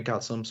 crank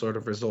out some sort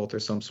of result or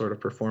some sort of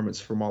performance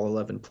from all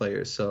 11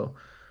 players. So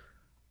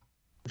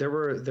we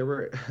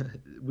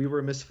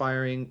were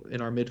misfiring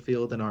in our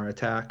midfield and our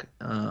attack,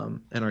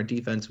 and our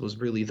defense was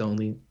really the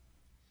only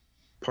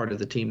part of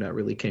the team that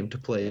really came to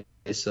play.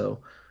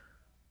 So,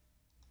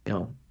 you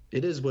know,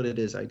 it is what it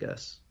is, I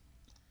guess.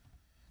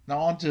 Now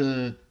on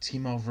to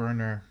Timo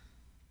Werner,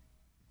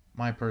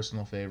 my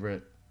personal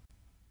favorite.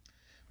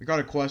 We got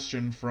a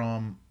question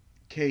from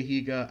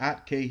Khiga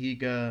at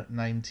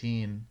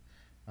Khiga19,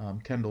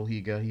 Kendall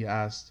Higa. He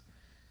asked,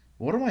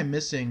 "What am I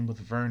missing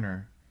with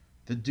Werner?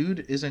 The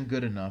dude isn't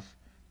good enough.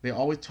 They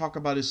always talk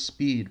about his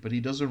speed, but he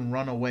doesn't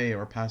run away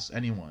or pass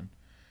anyone.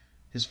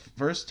 His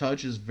first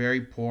touch is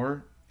very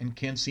poor and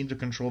can't seem to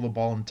control the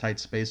ball in tight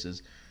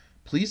spaces.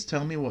 Please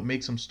tell me what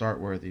makes him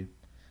start worthy."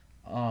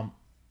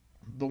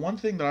 The one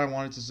thing that I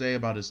wanted to say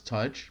about his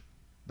touch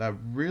that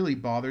really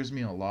bothers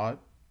me a lot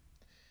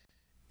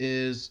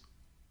is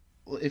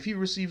if he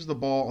receives the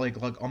ball like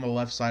on the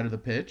left side of the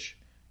pitch,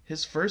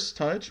 his first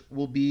touch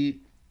will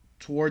be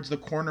towards the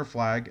corner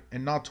flag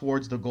and not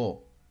towards the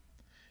goal.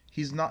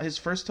 His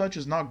first touch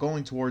is not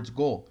going towards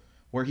goal,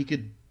 where he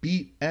could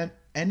beat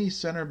any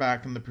center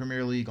back in the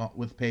Premier League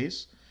with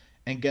pace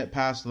and get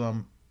past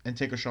them and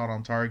take a shot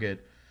on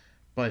target.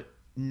 But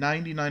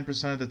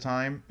 99% of the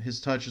time,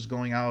 his touch is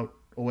going out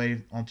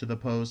away onto the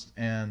post,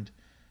 and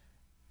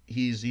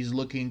he's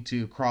looking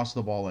to cross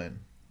the ball in.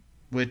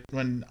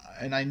 And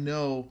I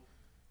know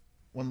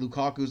when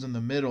Lukaku's in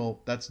the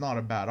middle, that's not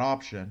a bad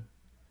option.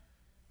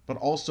 But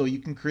also, you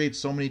can create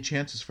so many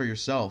chances for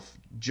yourself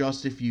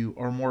just if you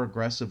are more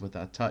aggressive with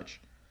that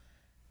touch.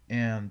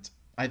 And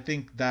I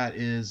think that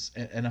is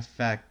a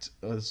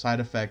side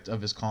effect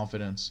of his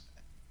confidence,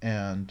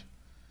 and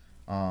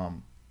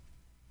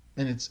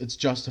it's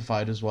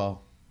justified as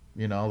well.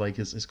 You know, like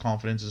his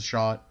confidence is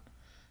shot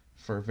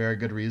for a very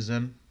good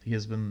reason. He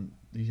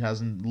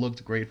hasn't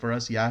looked great for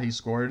us. Yeah, he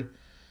scored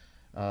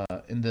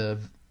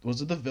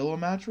was it the Villa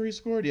match where he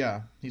scored?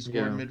 Yeah, he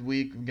scored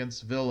midweek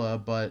against Villa,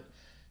 but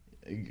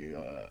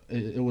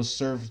it was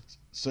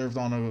served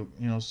on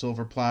a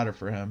silver platter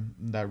for him.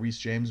 That Reece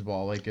James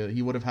ball, like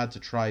he would have had to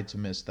try to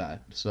miss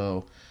that.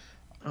 So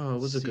Oh,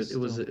 it was a he's good. It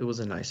was still. it was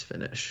a nice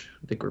finish.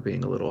 I think we're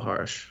being a little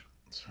harsh.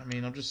 I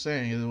mean, I'm just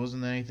saying it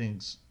wasn't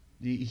anything.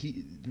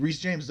 He Reece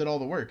James did all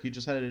the work. He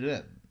just had it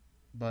in.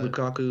 But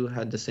Lukaku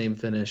had the same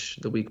finish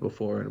the week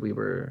before, and we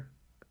were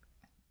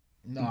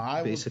no,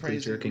 I was basically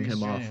praising jerking Reece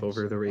him off James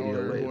over the radio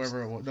or waves.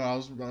 whoever it was. No, I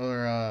was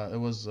or it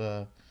was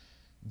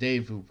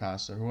Dave who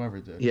passed or whoever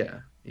did. Yeah.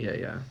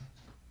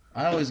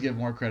 I always give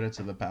more credit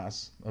to the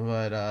pass,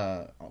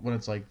 but when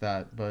it's like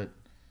that. But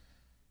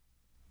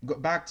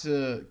back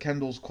to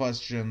Kendall's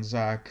question,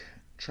 Zach.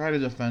 Try to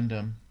defend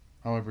him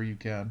however you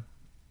can.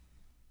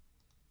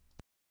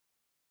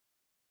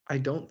 I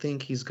don't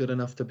think he's good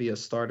enough to be a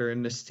starter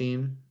in this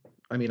team.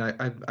 I mean,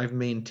 I've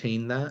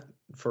maintained that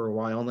for a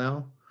while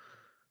now.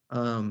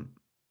 Um,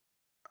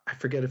 I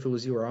forget if it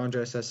was you or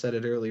Andres that said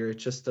it earlier. It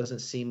just doesn't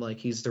seem like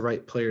he's the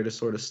right player to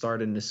sort of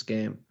start in this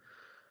game.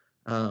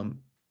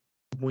 Um,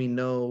 we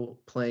know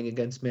playing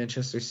against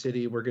Manchester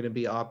City, we're going to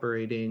be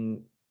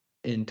operating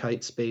in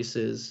tight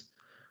spaces.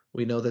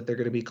 We know that they're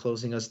going to be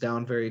closing us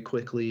down very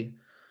quickly.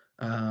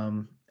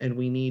 And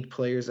we need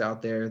players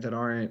out there that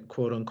aren't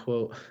quote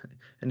unquote,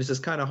 and this is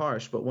kind of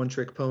harsh, but one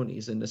trick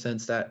ponies in the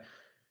sense that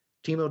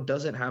Timo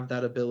doesn't have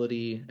that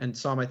ability. And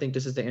Sam, I think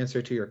this is the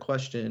answer to your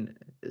question.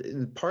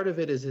 Part of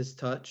it is his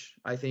touch.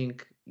 I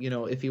think,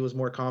 if he was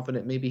more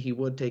confident, maybe he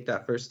would take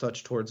that first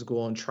touch towards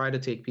goal and try to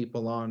take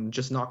people on,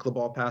 just knock the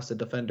ball past the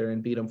defender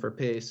and beat him for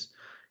pace.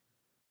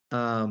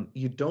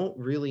 You don't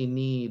really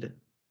need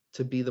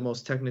to be the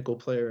most technical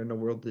player in the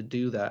world to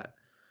do that.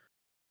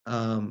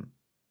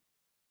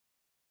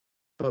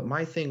 But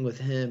my thing with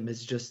him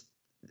is just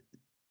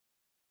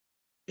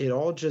it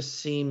all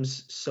just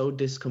seems so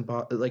just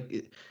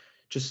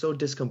so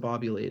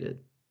discombobulated.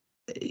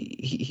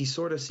 He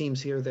sort of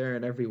seems here, there,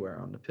 and everywhere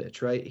on the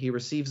pitch, right? He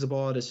receives the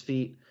ball at his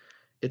feet.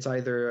 It's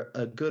either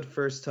a good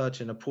first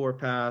touch and a poor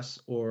pass,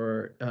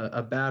 or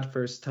a bad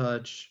first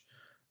touch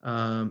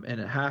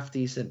and a half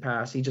decent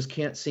pass. He just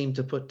can't seem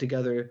to put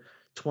together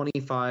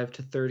 25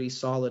 to 30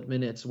 solid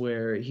minutes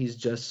where he's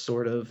just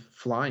sort of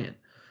flying.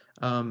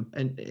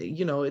 And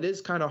it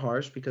is kind of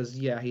harsh because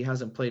he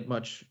hasn't played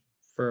much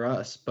for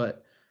us,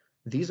 but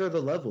these are the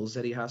levels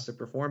that he has to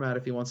perform at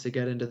if he wants to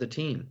get into the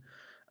team.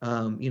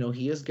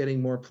 He is getting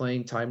more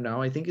playing time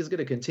now. I think he's going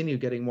to continue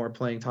getting more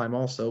playing time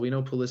also. We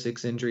know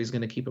Pulisic's injury is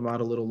going to keep him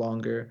out a little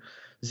longer.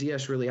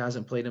 Ziyech really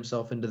hasn't played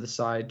himself into the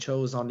side.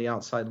 Cho's on the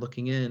outside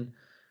looking in.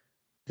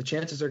 The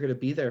chances are going to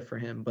be there for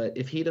him, but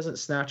if he doesn't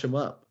snatch him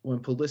up when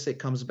Pulisic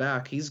comes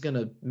back, he's going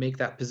to make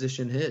that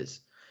position his.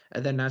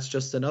 And then that's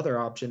just another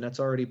option that's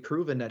already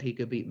proven that he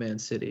could beat Man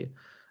City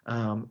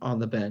on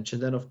the bench.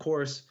 And then, of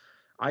course,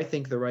 I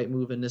think the right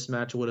move in this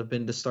match would have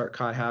been to start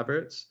Kai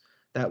Havertz.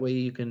 That way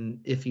you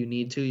can, if you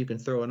need to, you can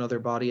throw another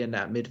body in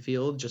that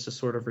midfield just to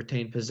sort of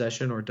retain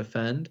possession or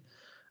defend.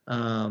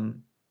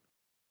 And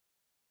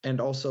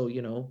also,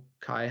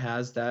 Kai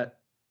has that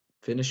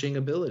finishing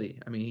ability.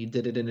 I mean, he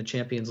did it in a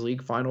Champions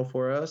League final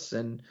for us.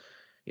 And,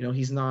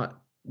 he's not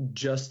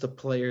just a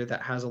player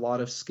that has a lot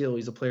of skill.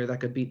 He's a player that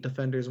could beat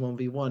defenders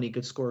 1v1. He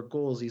could score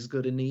goals. He's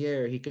good in the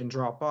air. He can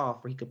drop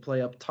off, or he could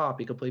play up top.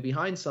 He could play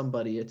behind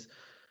somebody.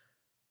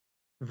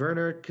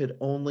 Werner could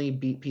only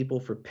beat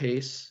people for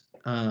pace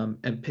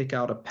and pick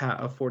out a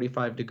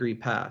 45-degree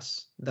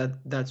pass.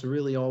 That's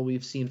really all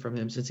we've seen from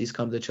him since he's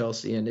come to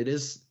Chelsea. And it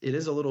is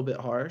a little bit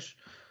harsh,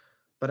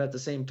 but at the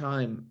same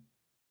time,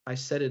 I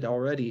said it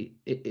already,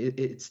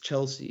 it's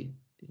Chelsea.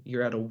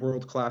 You're at a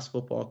world-class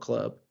football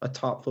club, a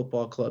top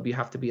football club. You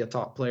have to be a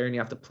top player and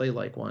you have to play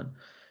like one.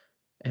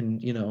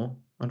 And,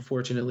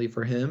 unfortunately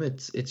for him,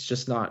 it's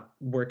just not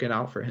working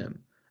out for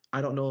him.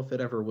 I don't know if it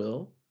ever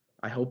will.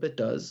 I hope it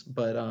does.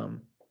 But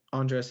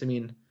Andres, I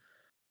mean,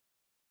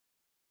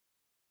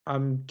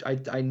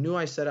 I knew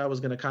I said I was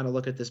going to kind of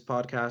look at this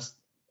podcast,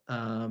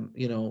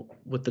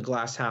 with the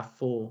glass half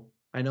full.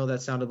 I know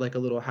that sounded like a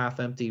little half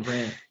empty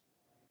rant.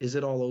 Is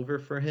it all over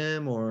for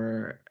him,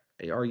 or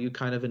are you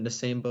kind of in the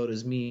same boat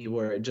as me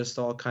where it just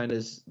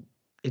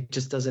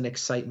doesn't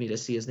excite me to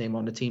see his name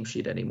on the team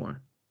sheet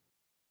anymore?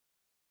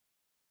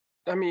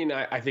 I mean,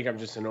 I think I'm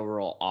just an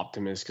overall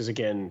optimist because,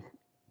 again,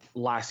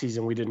 last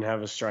season we didn't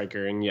have a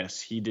striker, and yes,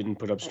 he didn't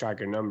put up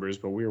striker numbers,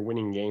 but we were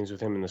winning games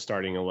with him in the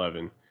starting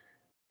 11.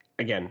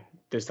 Again,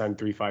 this time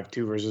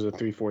 3-5-2 versus a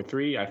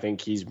 3-4-3. I think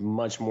he's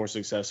much more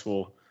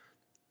successful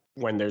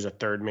when there's a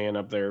third man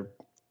up there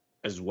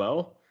as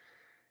well.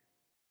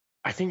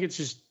 I think it's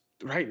just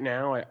right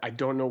now, I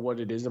don't know what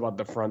it is about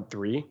the front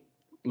three.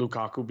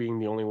 Lukaku being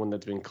the only one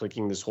that's been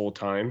clicking this whole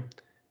time.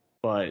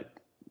 But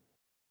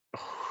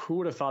who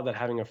would have thought that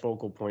having a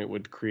focal point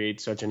would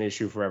create such an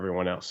issue for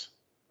everyone else?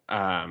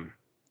 And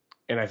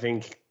I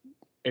think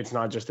it's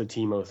not just a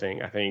Timo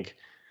thing. I think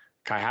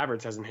Kai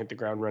Havertz hasn't hit the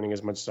ground running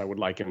as much as I would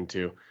like him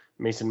to.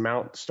 Mason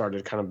Mount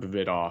started kind of a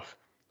bit off.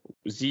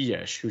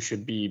 Ziyech, who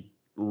should be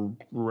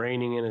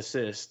reigning in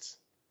assists,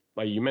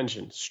 like you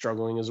mentioned,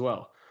 struggling as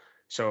well.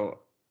 So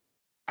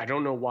I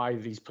don't know why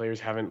these players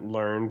haven't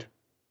learned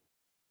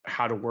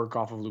how to work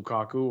off of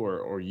Lukaku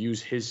or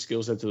use his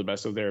skill set to the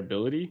best of their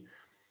ability.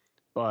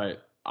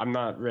 But I'm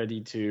not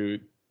ready to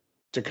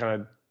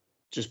kind of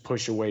just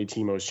push away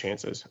Timo's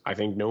chances. I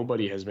think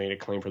nobody has made a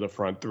claim for the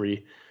front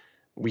three.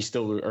 We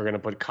still are going to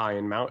put Kai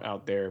and Mount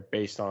out there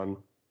based on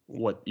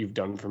what you've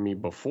done for me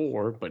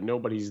before, but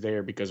nobody's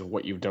there because of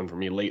what you've done for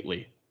me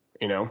lately,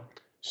 you know?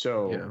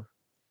 So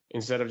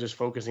instead of just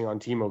focusing on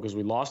Timo because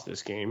we lost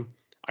this game,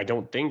 I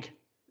don't think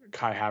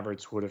Kai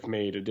Havertz would have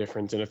made a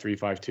difference in a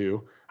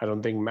 3-5-2. I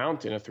don't think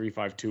Mount in a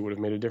 3-5-2 would have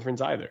made a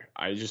difference either.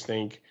 I just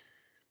think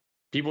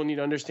people need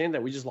to understand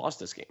that we just lost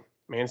this game.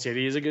 Man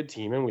City is a good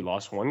team, and we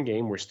lost one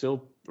game. We're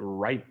still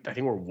right. I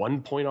think we're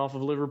 1 point off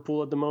of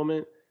Liverpool at the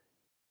moment.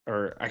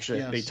 Or actually,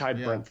 Yes, they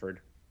tied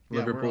Brentford.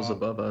 Liverpool's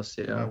above us,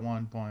 By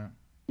 1 point.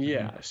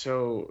 Yeah,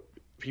 so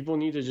people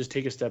need to just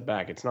take a step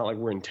back. It's not like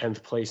we're in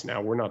 10th place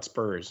now. We're not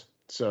Spurs.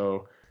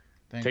 So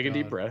take a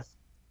deep breath.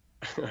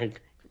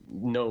 Like,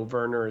 no,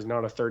 Werner is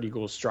not a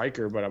 30-goal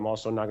striker, but I'm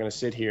also not going to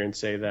sit here and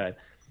say that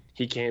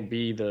he can't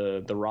be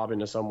the Robin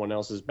to someone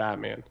else's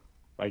Batman.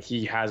 Like,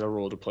 he has a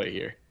role to play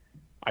here.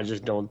 I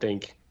just don't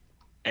think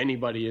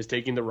anybody is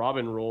taking the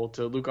Robin role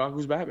to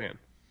Lukaku's Batman.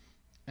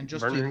 And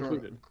just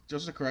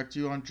to correct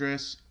you,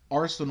 Andres,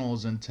 Arsenal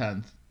is in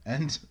 10th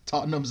and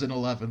Tottenham's in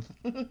 11th.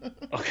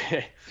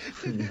 Okay,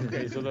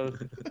 so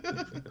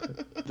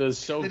the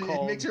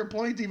so-called... It makes your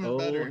point even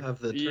better. Have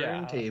the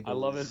turntables. I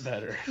love it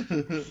better.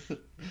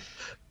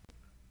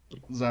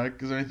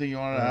 Zach, is there anything you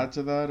want to add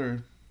to that,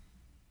 or?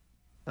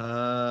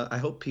 I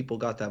hope people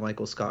got that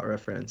Michael Scott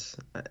reference.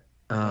 The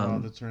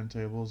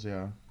turntables,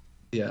 yeah.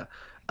 Yeah.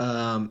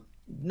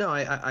 No,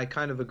 I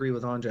kind of agree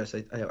with Andres.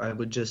 I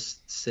would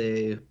just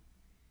say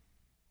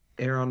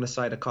err on the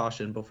side of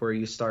caution before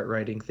you start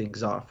writing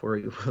things off.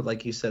 Where,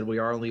 like you said, we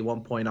are only 1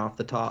 point off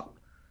the top.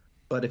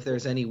 But if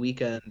there's any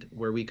weekend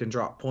where we can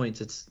drop points,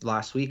 it's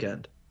last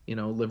weekend. You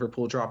know,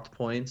 Liverpool dropped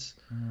points.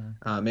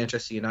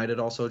 Manchester United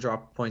also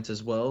dropped points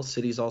as well.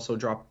 City's also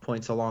dropped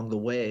points along the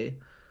way.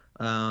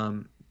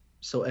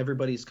 So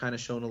everybody's kind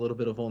of shown a little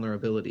bit of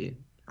vulnerability.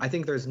 I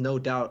think there's no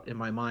doubt in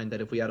my mind that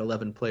if we had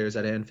 11 players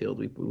at Anfield,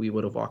 we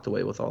would have walked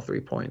away with all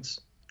 3 points.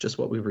 Just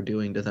what we were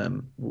doing to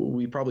them.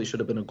 We probably should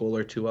have been a goal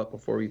or two up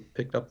before we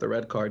picked up the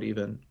red card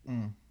even.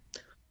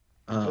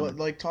 But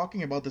like,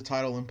 talking about the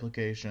title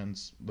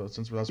implications, but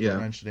since that's what we're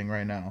mentioning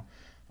right now,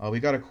 we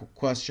got a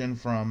question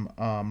from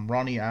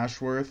Ronnie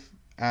Ashworth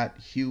at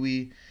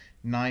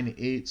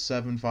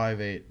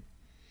Huey98758.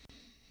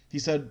 He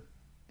said,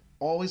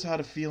 always had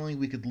a feeling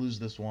we could lose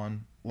this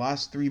one.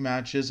 Last 3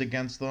 matches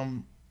against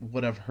them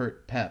would have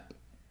hurt Pep.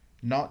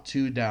 Not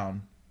 2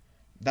 down.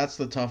 That's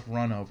the tough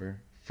run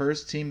over.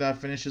 First team that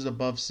finishes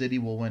above City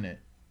will win it.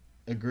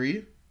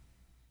 Agree?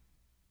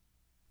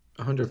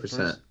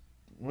 100%.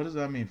 What does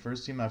that mean?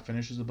 First team that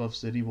finishes above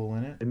City will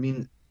win it? I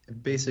mean,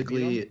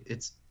 basically,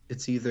 it's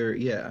either,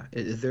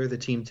 they're the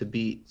team to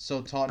beat.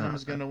 So Tottenham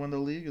is going to win the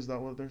league? Is that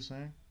what they're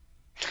saying?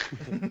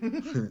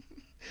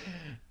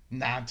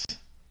 Not.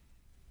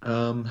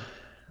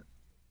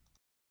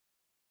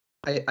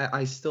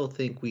 I still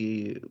think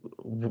we're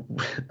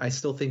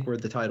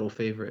the title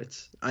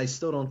favorites. I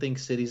still don't think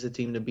City's the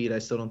team to beat. I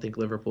still don't think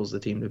Liverpool's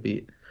the team to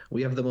beat.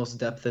 We have the most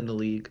depth in the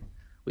league.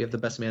 We have the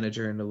best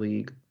manager in the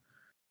league.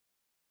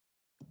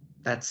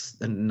 That's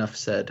enough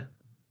said,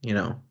 you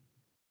know.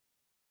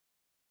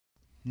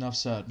 Enough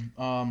said.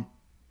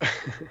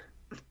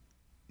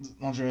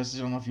 Andres,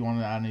 I don't know if you wanted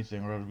to add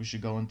anything, or we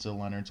should go into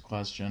Leonard's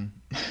question.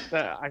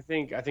 I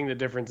think the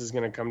difference is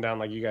going to come down,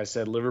 like you guys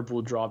said.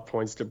 Liverpool dropped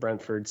points to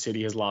Brentford.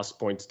 City has lost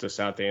points to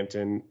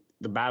Southampton.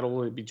 The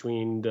battle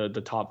between the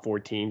top 4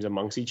 teams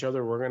amongst each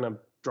other, we're going to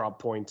drop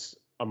points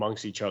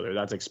amongst each other.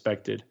 That's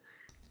expected.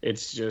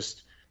 It's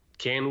just,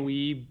 can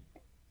we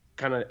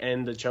kind of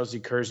end the Chelsea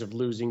curse of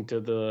losing to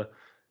the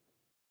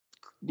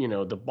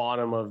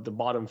bottom of the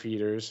bottom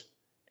feeders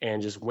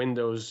and just win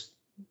those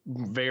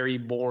very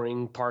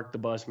boring park the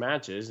bus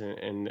matches,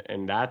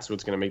 and that's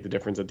what's going to make the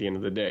difference at the end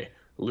of the day.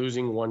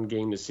 Losing 1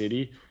 game to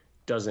City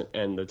doesn't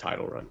end the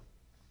title run.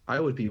 I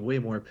would be way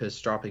more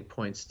pissed dropping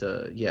points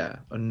to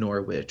a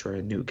Norwich or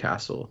a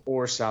Newcastle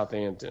or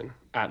Southampton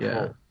at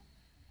home.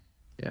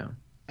 Yeah.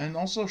 And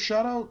also,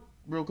 shout out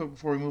real quick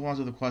before we move on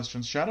to the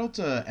questions. Shout out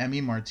to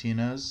Emi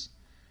Martinez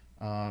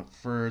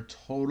for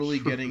totally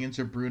getting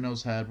into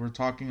Bruno's head. We're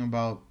talking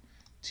about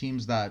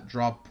teams that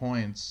drop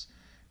points.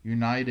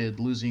 United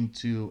losing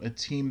to a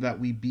team that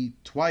we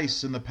beat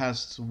twice in the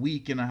past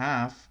week and a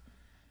half,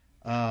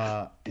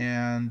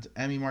 and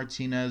Emi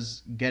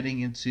Martinez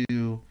getting into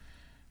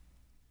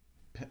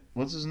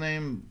what's his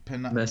name?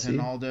 Messi?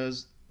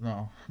 Penaldes?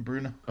 No,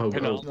 Bruno.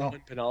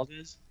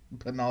 Penaldes.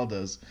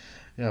 Penaldes.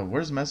 Yeah,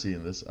 where's Messi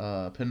in this?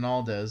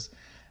 Penaldes,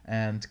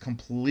 and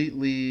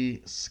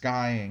completely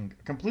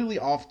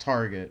off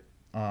target.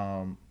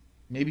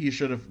 Maybe you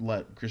should have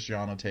let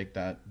Cristiano take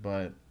that,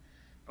 but.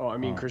 Oh, I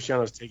mean,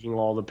 Cristiano's taking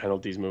all the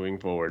penalties moving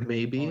forward.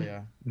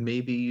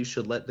 Maybe you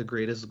should let the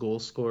greatest goal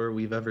scorer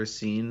we've ever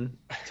seen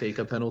take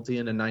a penalty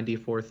in the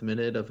 94th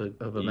minute of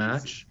a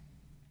match.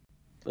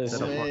 Is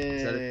that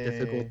Listen. a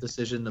difficult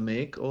decision to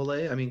make,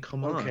 Ole? I mean,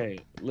 come on. Okay,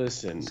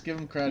 listen. Let's give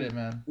him credit,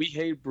 man. We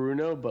hate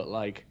Bruno, but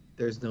like,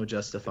 There's no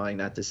justifying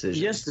that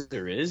decision. yes,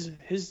 there is.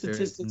 His There is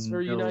statistics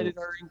for no- United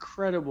are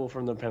incredible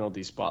from the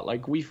penalty spot.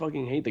 Like, we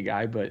fucking hate the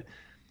guy, but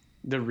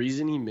the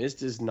reason he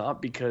missed is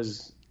not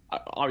because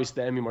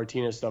obviously the Emi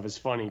Martinez stuff is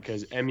funny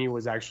because Emi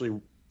was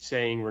actually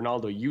saying,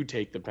 Ronaldo, you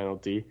take the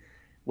penalty,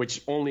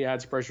 which only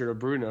adds pressure to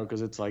Bruno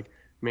because it's like,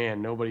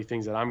 man, nobody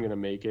thinks that I'm going to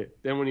make it.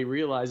 Then when he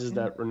realizes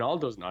that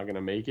Ronaldo's not going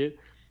to make it,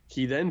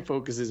 he then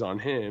focuses on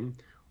him.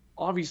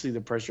 Obviously,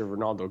 the pressure of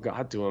Ronaldo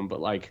got to him,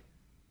 but like,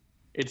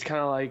 it's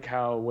kind of like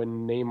how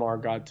when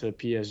Neymar got to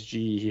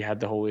PSG, he had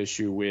the whole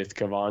issue with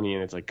Cavani,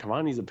 and it's like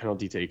Cavani's a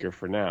penalty taker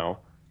for now.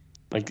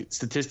 Like,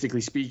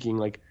 statistically speaking,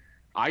 like,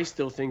 I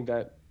still think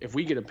that if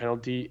we get a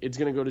penalty, it's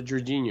going to go to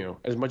Jorginho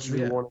as much as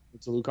we want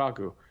it to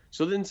Lukaku.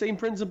 So then same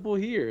principle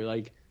here.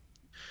 Like,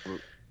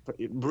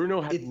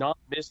 Bruno had not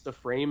missed the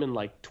frame in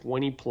like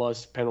 20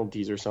 plus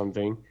penalties or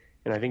something,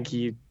 and I think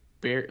he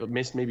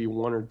missed maybe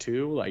one or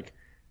two. Like,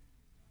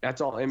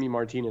 that's all Emi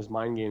Martinez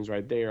mind games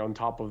right there on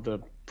top of the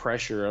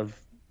pressure of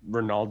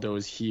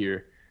Ronaldo's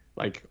here.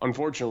 Like,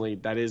 unfortunately,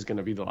 that is going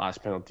to be the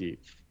last penalty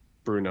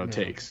Bruno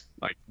takes.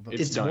 Like,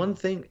 it's done.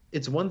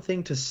 It's one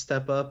thing to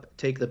step up,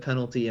 take the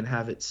penalty, and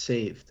have it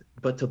saved,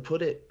 but to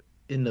put it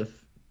in the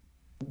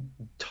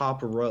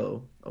top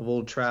row of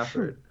Old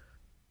Trafford,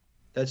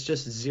 that's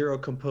just zero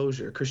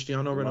composure.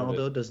 Cristiano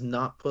Ronaldo does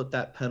not put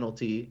that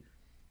penalty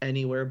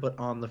anywhere but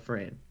on the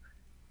frame.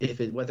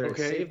 Whether it's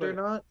saved or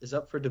not is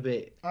up for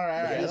debate. All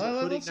right.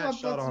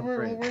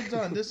 We're We're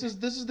done. This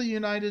is the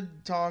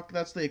United talk.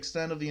 That's the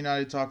extent of the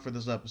United talk for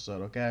this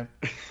episode. Okay.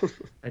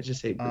 I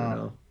just hate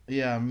Bruno.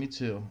 Yeah, me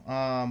too.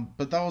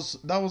 But that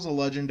was a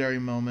legendary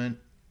moment.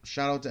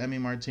 Shout out to Emi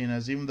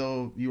Martinez. Even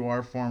though you are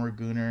a former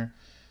Gooner,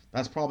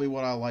 that's probably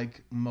what I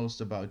like most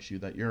about you.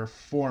 That you're a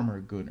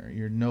former Gooner.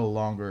 You're no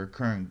longer a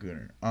current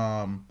Gooner.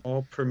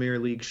 All Premier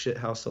League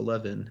shithouse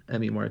 11.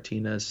 Emi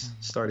Martinez,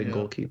 starting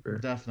goalkeeper.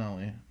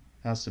 Definitely.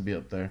 Has to be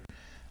up there.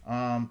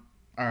 All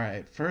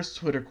right. First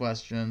Twitter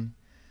question.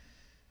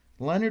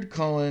 Leonard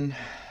Cohen,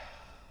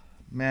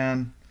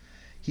 man,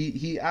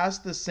 he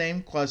asked the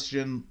same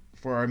question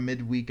for our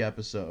midweek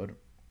episode.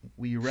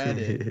 We read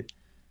it,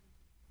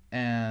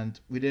 and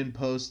we didn't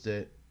post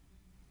it.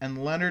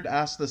 And Leonard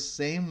asked the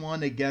same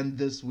one again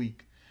this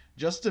week,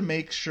 just to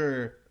make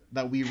sure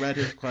that we read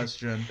his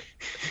question.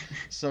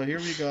 So here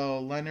we go.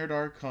 Leonard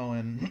R.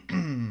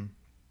 Cohen.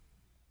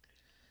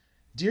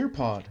 Dear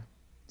Pod,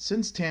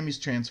 since Tammy's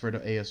transfer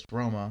to AS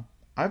Roma,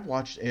 I've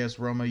watched AS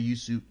Roma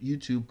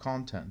YouTube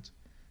content.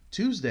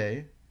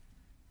 Tuesday,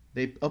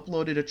 they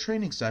uploaded a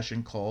training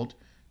session called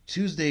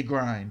Tuesday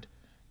Grind,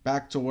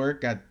 back to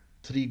work at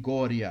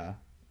Trigoria.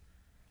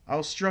 I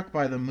was struck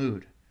by the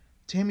mood.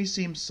 Tammy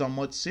seemed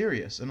somewhat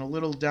serious and a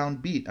little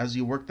downbeat as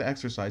he worked the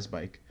exercise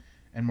bike.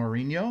 And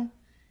Mourinho?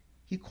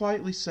 He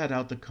quietly set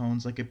out the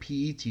cones like a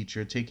PE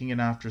teacher taking an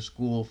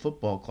after-school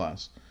football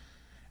class.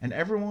 And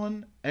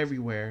everyone,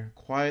 everywhere,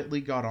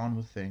 quietly got on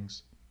with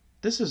things.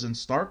 This is in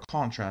stark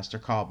contrast to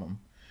Cobham,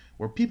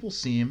 where people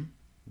seem,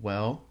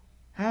 well,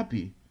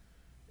 happy.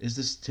 Is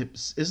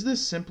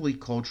this simply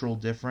cultural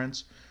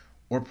difference,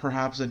 or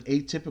perhaps an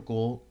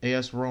atypical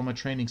AS Roma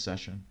training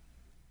session?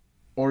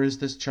 Or is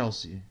this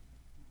Chelsea?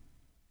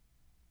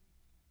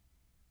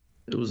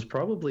 It was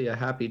probably a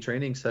happy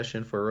training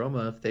session for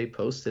Roma if they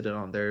posted it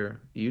on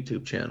their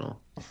YouTube channel.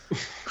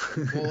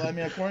 Well, I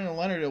mean, according to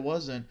Leonard, it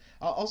wasn't.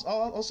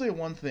 I'll say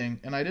one thing,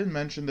 and I didn't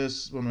mention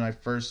this when I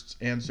first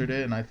answered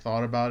it, and I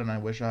thought about it, and I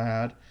wish I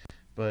had,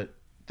 but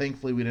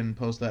thankfully we didn't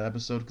post that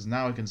episode because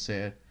now I can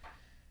say it.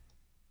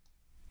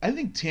 I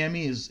think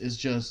Tammy is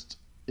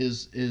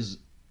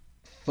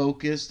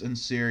focused and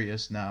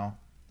serious now.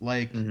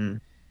 Like,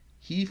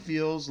 he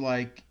feels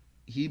like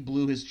he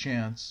blew his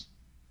chance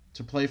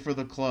to play for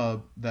the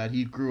club that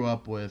he grew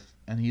up with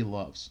and he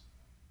loves.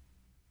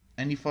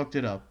 And he fucked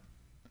it up.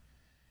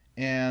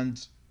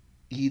 And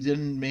he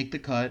didn't make the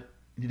cut.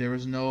 There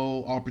was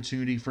no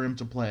opportunity for him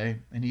to play,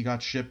 and he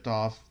got shipped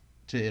off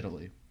to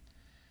Italy.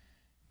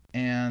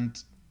 And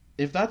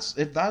if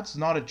that's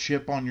not a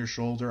chip on your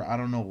shoulder, I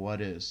don't know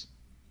what is.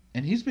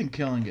 And he's been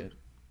killing it.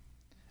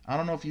 I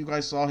don't know if you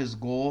guys saw his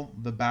goal,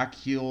 the back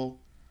heel,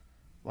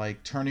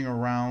 like turning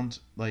around,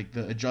 like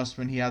the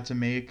adjustment he had to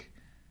make.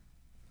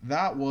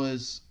 That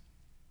was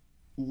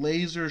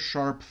laser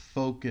sharp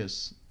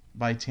focus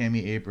by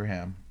Tammy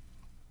Abraham.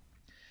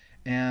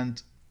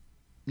 And,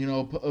 you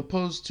know,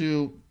 opposed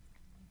to,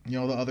 you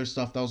know, the other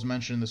stuff that was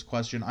mentioned in this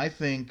question, I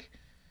think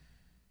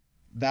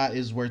that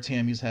is where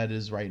Tammy's head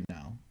is right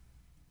now.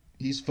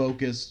 He's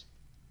focused.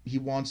 He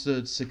wants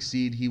to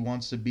succeed. He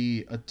wants to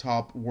be a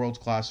top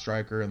world-class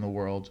striker in the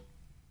world,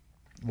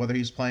 whether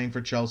he's playing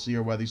for Chelsea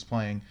or whether he's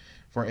playing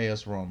for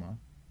AS Roma.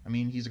 I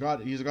mean, he's got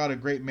a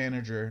great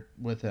manager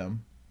with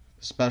him,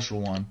 a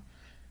special one,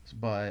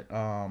 but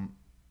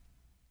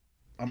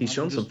he's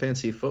shown some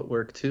fancy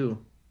footwork too.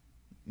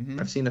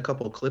 I've seen a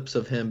couple clips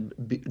of him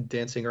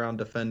dancing around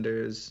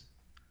defenders.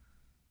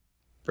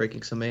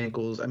 breaking some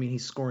ankles. I mean,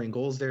 he's scoring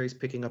goals there. He's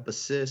picking up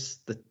assists.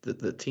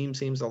 The team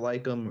seems to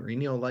like him.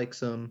 Mourinho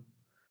likes him.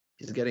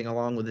 He's getting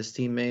along with his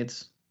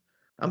teammates.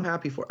 I'm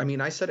happy for. I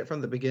mean, I said it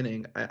from the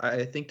beginning.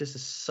 I think this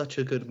is such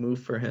a good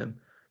move for him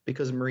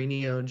because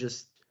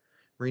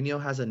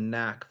Mourinho has a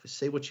knack.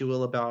 Say what you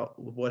will about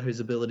what his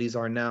abilities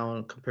are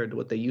now compared to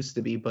what they used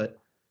to be, but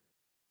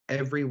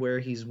everywhere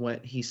he's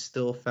went, he's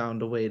still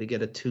found a way to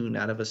get a tune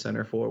out of a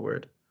center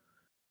forward.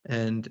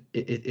 And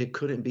it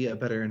couldn't be a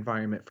better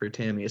environment for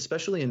Tammy,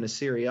 especially in the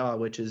Serie A,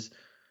 which is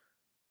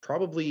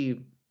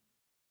probably,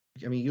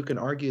 I mean, you can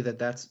argue that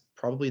that's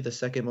probably the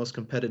second most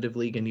competitive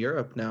league in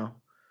Europe now.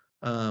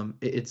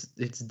 It's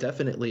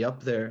definitely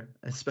up there,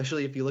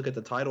 especially if you look at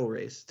the title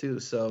race too.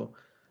 So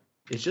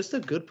it's just a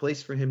good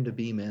place for him to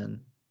be,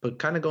 man. But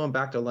kind of going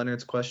back to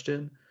Leonard's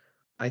question,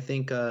 I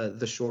think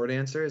the short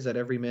answer is that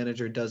every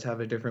manager does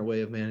have a different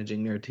way of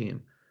managing their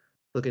team.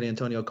 Look at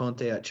Antonio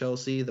Conte at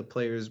Chelsea. The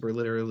players were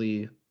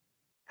literally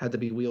had to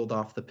be wheeled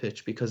off the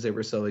pitch because they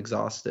were so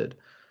exhausted.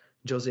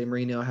 Jose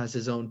Mourinho has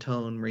his own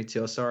tone.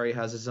 Maurizio Sarri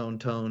has his own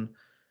tone.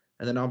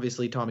 And then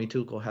obviously Tommy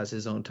Tuchel has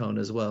his own tone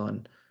as well.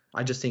 And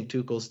I just think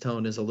Tuchel's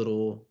tone is a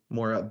little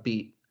more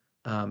upbeat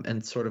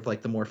and sort of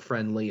like the more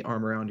friendly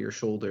arm around your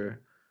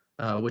shoulder,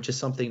 which is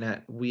something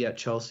that we at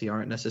Chelsea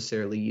aren't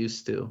necessarily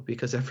used to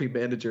because every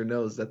manager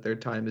knows that their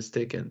time is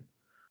ticking.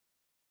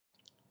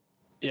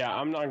 Yeah,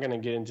 I'm not going to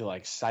get into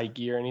like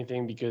psyche or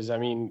anything because, I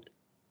mean,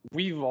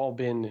 we've all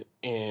been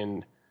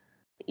in,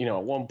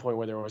 at one point,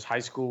 whether it was high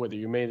school, whether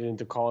you made it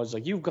into college,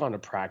 like you've gone to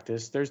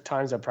practice. There's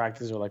times that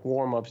practice are like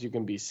warm-ups, you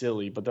can be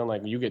silly, but then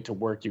like you get to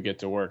work, you get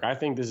to work. I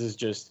think this is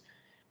just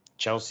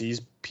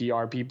Chelsea's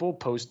PR people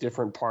post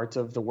different parts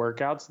of the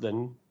workouts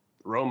than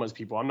Roma's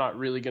people. I'm not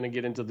really going to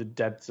get into the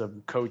depths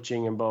of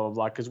coaching and blah, blah,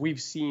 blah, because we've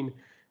seen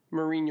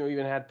Mourinho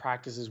even had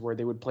practices where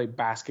they would play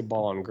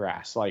basketball on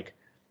grass. Like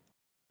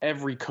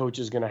every coach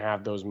is going to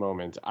have those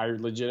moments. I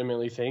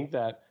legitimately think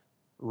that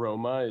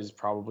Roma is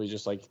probably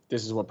just like,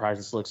 this is what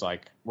practice looks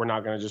like. We're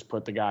not going to just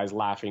put the guys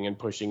laughing and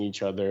pushing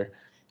each other,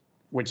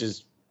 which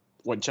is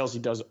what Chelsea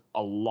does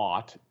a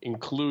lot,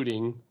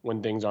 including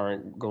when things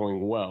aren't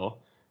going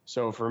well.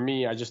 So for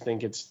me, I just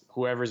think it's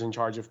whoever's in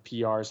charge of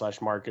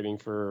PR/marketing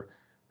for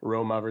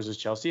Roma versus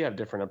Chelsea have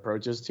different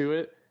approaches to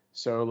it.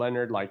 So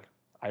Leonard, like,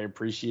 I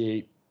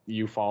appreciate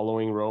you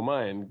following Roma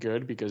and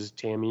good because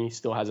Tammy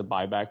still has a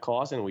buyback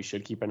clause and we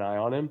should keep an eye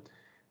on him.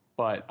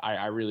 But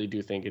I really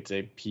do think it's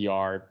a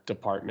PR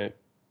department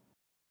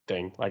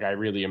thing. Like, I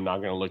really am not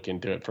going to look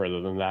into it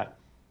further than that.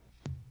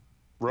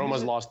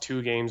 Roma's lost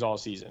 2 games all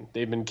season.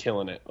 They've been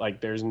killing it. Like,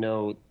 there's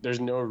no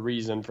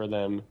reason for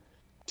them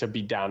to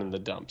be down in the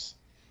dumps.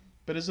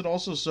 But is it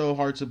also so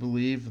hard to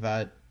believe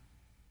that,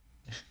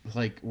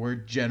 like, we're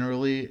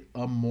generally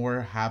a more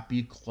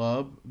happy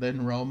club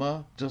than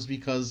Roma just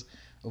because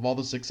of all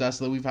the success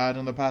that we've had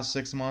in the past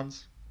 6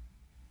 months?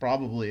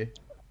 Probably.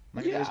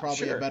 Like, there's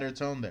probably a better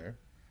tone there.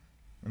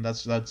 And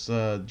that's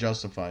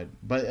justified.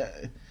 But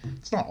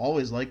it's not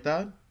always like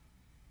that.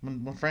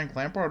 When Frank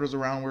Lampard was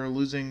around, we were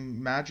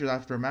losing match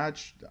after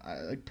match.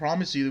 I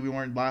promise you that we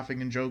weren't laughing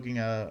and joking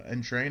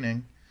in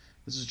training.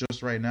 This is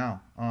just right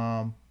now.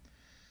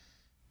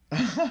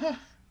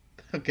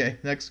 Okay,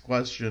 next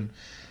question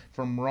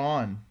from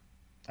Ron.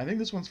 I think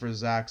this one's for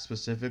Zach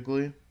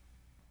specifically.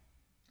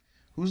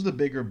 Who's the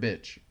bigger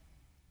bitch?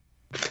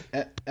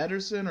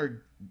 Ederson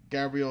or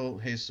Gabriel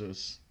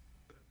Jesus?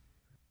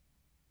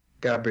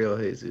 Gabriel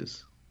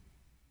Jesus.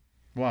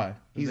 Why?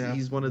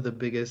 He's one of the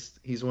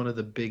biggest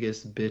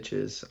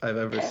bitches I've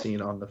ever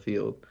seen on the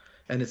field.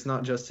 And it's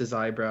not just his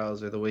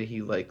eyebrows or the way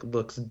he like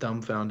looks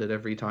dumbfounded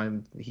every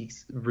time he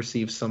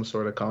receives some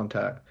sort of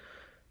contact.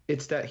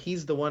 It's that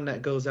he's the one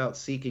that goes out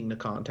seeking the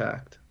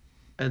contact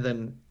and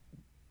then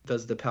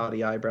does the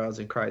pouty eyebrows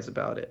and cries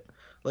about it.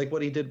 Like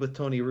what he did with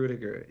Tony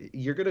Rudiger.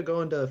 You're going to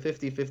go into a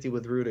 50-50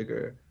 with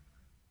Rudiger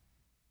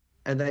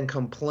and then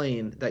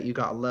complain that you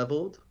got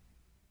leveled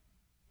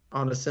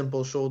on a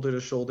simple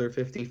shoulder-to-shoulder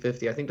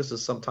 50-50. I think this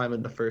was sometime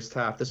in the first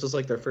half. This was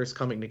like their first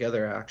coming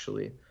together,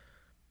 actually.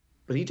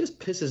 But he just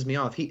pisses me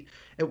off.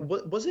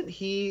 Wasn't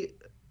he,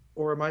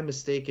 or am I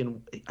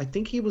mistaken? I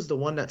think he was the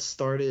one that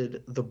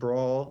started the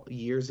brawl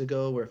years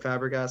ago where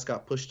Fabregas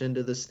got pushed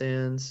into the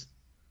stands.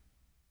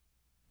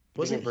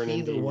 Wasn't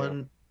he the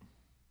one?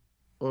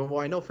 Well,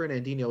 I know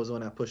Fernandinho was the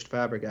one that pushed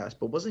Fabregas,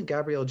 but wasn't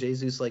Gabriel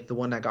Jesus like the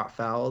one that got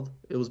fouled?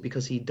 It was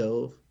because he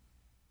dove.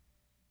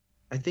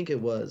 I think it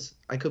was.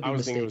 I could be mistaken. I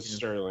was thinking it was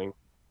Sterling.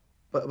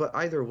 But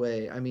either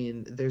way, I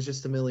mean, there's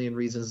just a million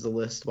reasons to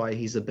list why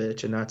he's a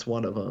bitch, and that's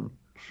one of them.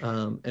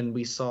 And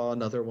we saw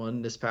another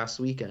one this past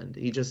weekend.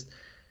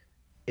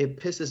 It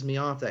pisses me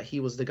off that he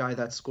was the guy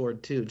that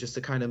scored too, just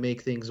to kind of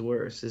make things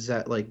worse. Is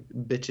that like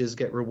bitches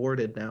get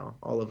rewarded now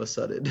all of a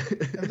sudden?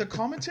 And the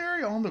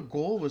commentary on the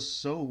goal was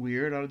so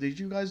weird. Did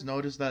you guys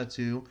notice that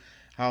too?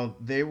 How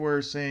they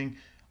were saying,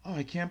 "Oh,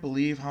 I can't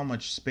believe how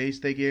much space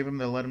they gave him.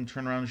 They let him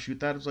turn around and shoot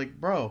that." It's like,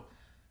 bro,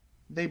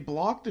 they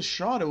blocked the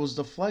shot. It was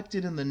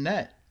deflected in the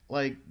net.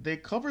 Like, they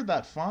covered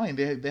that fine.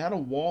 They had a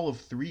wall of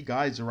 3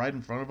 guys right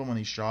in front of him when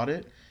he shot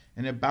it,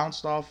 and it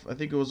bounced off. I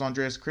think it was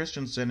Andreas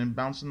Christensen and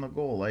bounced in the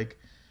goal. Like,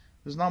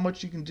 there's not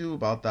much you can do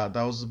about that.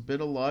 That was a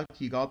bit of luck.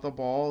 He got the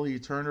ball. He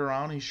turned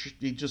around.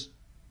 He just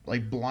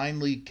like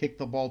blindly kicked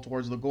the ball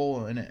towards the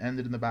goal, and it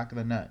ended in the back of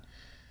the net.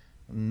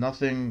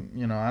 Nothing,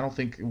 I don't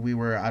think we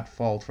were at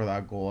fault for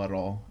that goal at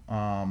all.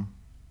 All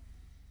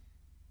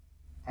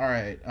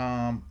right.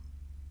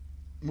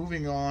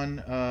 Moving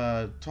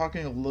on.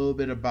 Talking a little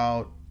bit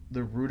about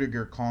the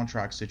Rudiger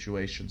contract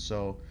situation.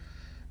 So,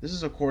 this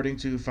is according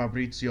to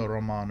Fabrizio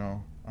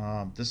Romano.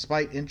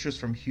 Despite interest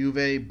from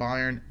Juve,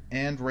 Bayern,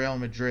 and Real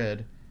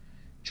Madrid,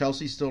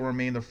 Chelsea still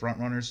remain the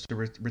frontrunners to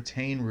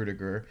retain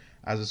Rudiger,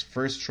 as his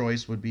first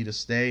choice would be to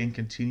stay and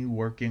continue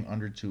working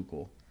under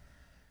Tuchel.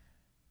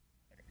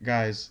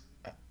 Guys,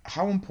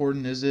 how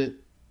important is it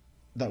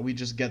that we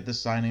just get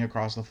this signing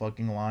across the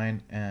fucking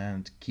line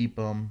and keep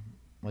him?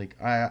 Like,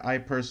 I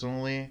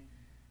personally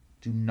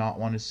do not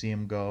want to see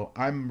him go.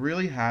 I'm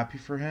really happy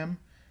for him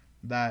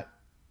that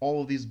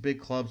all of these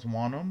big clubs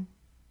want him,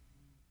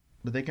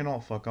 but they can all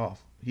fuck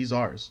off. He's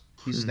ours.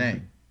 He's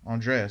staying.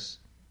 Andreas.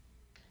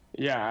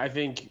 Yeah, I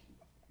think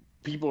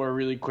people are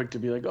really quick to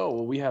be like, oh,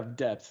 well, we have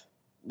depth.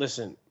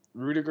 Listen,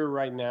 Rudiger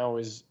right now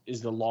is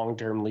the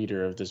long-term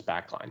leader of this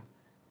backline.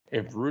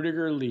 If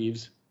Rudiger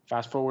leaves,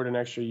 fast forward an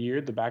extra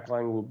year, the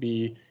backline will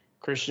be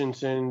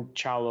Christensen,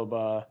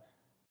 Chalobah,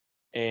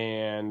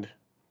 and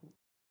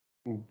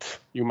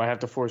you might have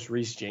to force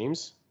Reece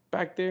James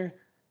back there,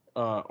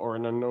 or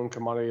an unknown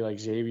commodity like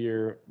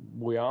Xavier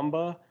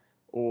Bouamba,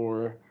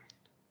 or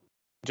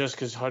just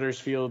because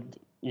Huddersfield,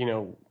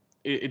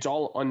 it's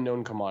all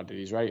unknown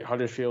commodities, right?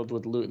 Huddersfield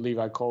with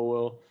Levi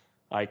Colwill.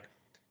 Like,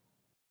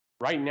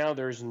 right now,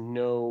 there's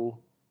no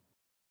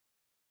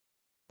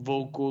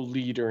vocal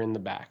leader in the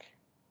back.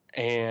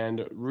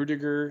 And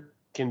Rudiger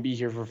can be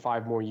here for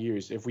 5 more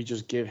years if we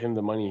just give him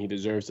the money he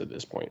deserves at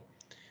this point.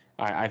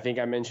 I think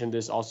I mentioned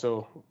this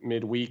also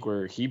midweek,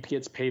 where he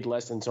gets paid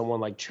less than someone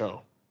like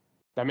Cho.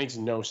 That makes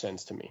no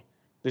sense to me.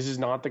 This is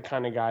not the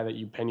kind of guy that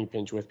you penny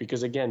pinch with,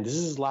 because, again, this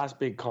is his last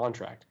big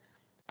contract.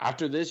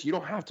 After this, you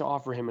don't have to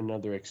offer him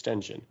another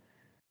extension.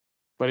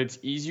 But it's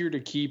easier to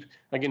keep,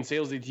 like in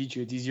sales they teach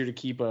you, it's easier to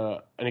keep an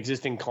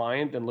existing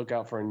client than look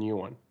out for a new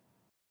one.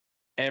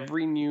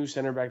 Every new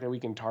center back that we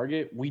can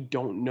target, we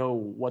don't know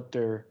what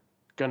they're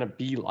going to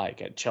be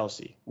like at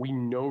Chelsea. We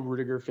know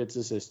Rudiger fits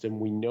the system.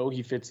 We know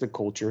he fits the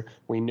culture.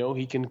 We know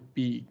he can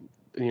be,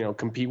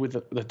 compete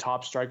with the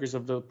top strikers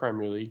of the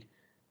Premier League.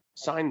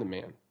 Sign the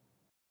man.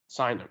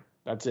 Sign him.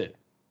 That's it.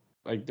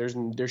 Like,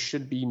 there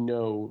should be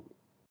no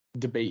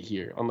debate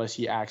here unless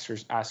he asks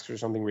for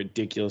something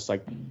ridiculous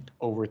like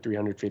over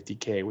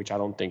 350K, which I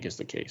don't think is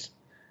the case.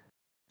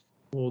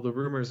 Well, the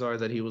rumors are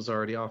that he was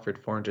already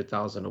offered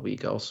 400,000 a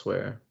week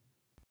elsewhere.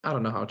 I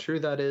don't know how true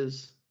that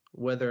is.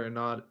 Whether or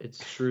not it's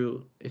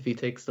true, if he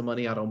takes the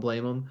money, I don't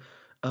blame him.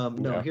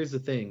 Here's the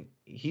thing.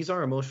 He's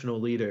our emotional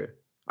leader.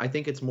 I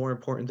think it's more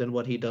important than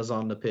what he does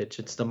on the pitch.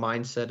 It's the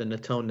mindset and the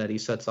tone that he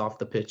sets off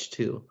the pitch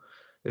too.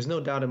 There's no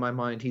doubt in my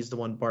mind he's the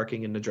one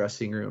barking in the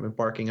dressing room and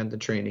barking on the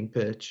training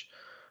pitch.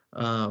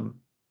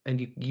 And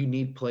you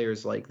need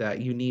players like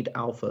that. You need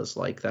alphas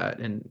like that.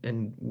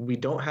 And we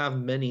don't have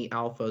many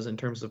alphas in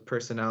terms of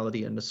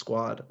personality in the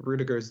squad.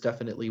 Rudiger is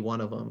definitely one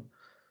of them.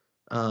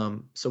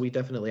 So we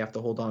definitely have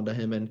to hold on to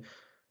him. And,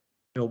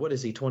 what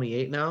is he,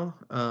 28 now?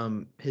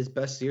 His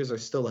best years are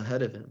still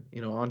ahead of him.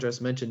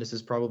 Andres mentioned this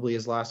is probably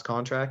his last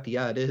contract.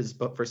 Yeah, it is.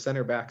 But for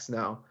center backs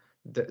now,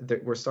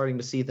 we're starting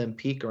to see them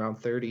peak around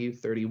 30,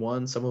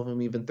 31, some of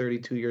them even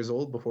 32 years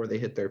old before they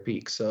hit their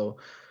peak. So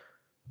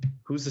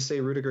who's to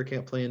say Rudiger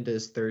can't play into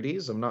his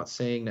 30s? I'm not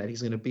saying that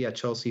he's going to be at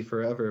Chelsea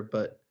forever,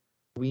 but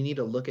we need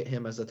to look at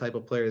him as the type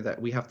of player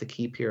that we have to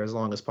keep here as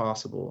long as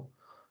possible.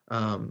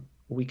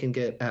 We can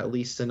get at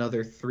least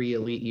another 3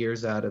 elite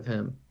years out of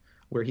him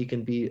where he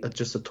can be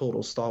just a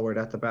total stalwart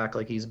at the back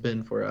like he's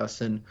been for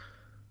us. And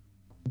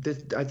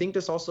I think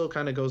this also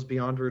kind of goes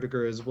beyond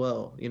Rudiger as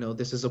well.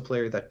 This is a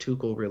player that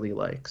Tuchel really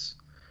likes.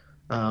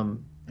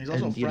 He's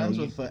also friends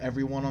with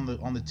everyone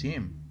on the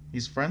team.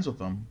 He's friends with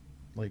them.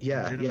 Like,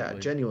 yeah,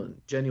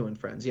 genuine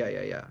friends.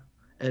 Yeah.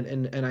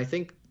 And I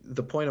think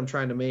the point I'm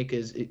trying to make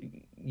is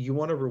you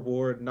want to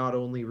reward not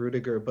only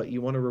Rudiger, but you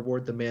want to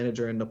reward the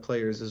manager and the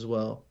players as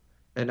well.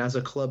 And as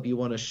a club, you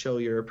want to show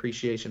your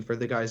appreciation for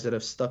the guys that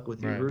have stuck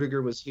with you. Right.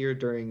 Rudiger was here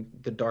during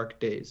the dark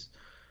days,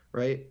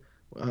 right?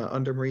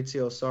 Under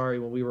Maurizio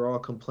Sarri, when we were all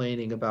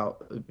complaining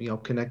about,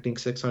 connecting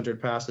 600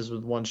 passes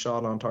with one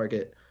shot on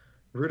target,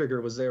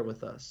 Rudiger was there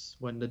with us.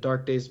 When the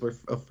dark days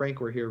of Frank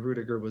were here,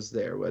 Rudiger was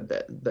there. When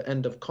the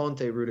end of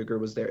Conte, Rudiger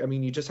was there. I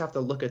mean, you just have to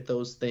look at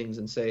those things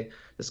and say,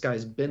 this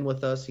guy's been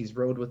with us, he's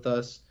rode with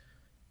us,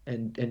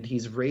 and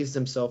he's raised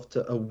himself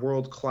to a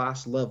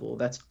world-class level.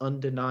 That's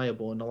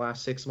undeniable. In the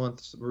last 6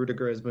 months,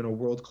 Rudiger has been a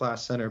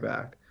world-class center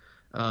back.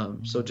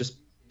 So just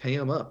pay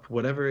him up,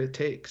 whatever it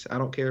takes. I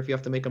don't care if you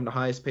have to make him the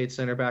highest-paid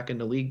center back in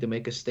the league to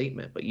make a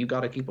statement, but you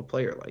got to keep a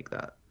player like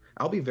that.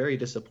 I'll be very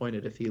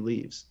disappointed if he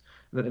leaves.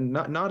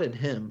 Not in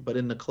him, but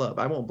in the club.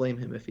 I won't blame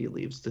him if he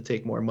leaves to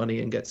take more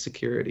money and get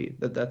security.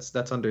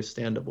 That's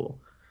understandable.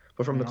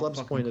 But from the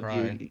club's point of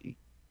view,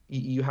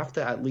 You have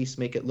to at least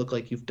make it look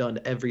like you've done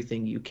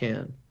everything you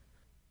can.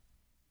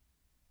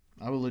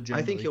 I will I think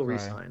legitimately he'll cry.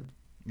 resign.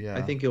 I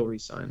Yeah. think he'll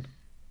resign.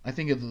 I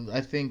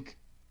think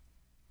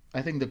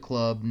I think the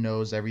club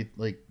knows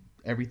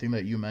everything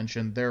that you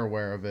mentioned. They're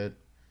aware of it,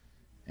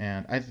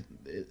 and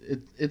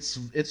it's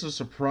a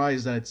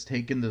surprise that it's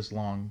taken this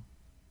long.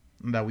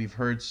 That we've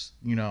heard,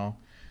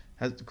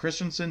 has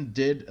Christensen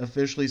did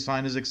officially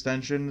sign his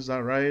extension? Is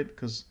that right?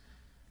 Because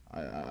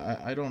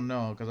I don't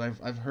know because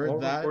I've heard All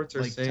that reports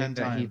are like saying 10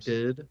 that he times.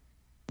 did,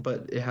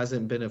 but it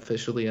hasn't been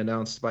officially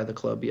announced by the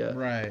club yet.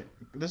 Right.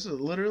 This is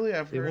literally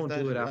I've They heard won't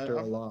that do it after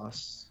a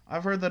loss.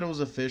 I've heard that it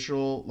was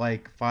official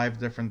like 5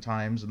 different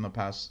times in the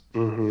past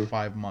Mm-hmm.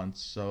 5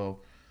 months. So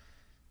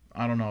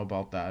I don't know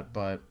about that,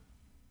 but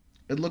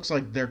it looks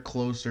like they're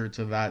closer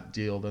to that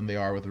deal than they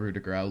are with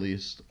Rudiger at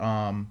least.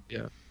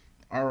 Yeah.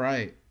 All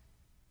right,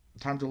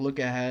 time to look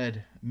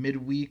ahead.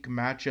 Midweek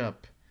matchup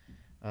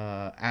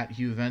at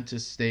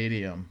Juventus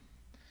Stadium.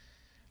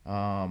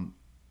 Um,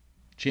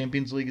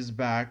 Champions League is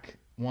back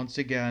once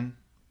again,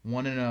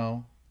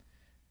 1-0.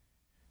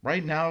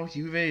 Right now,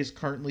 Juve is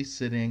currently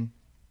sitting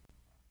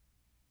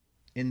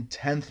in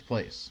 10th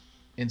place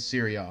in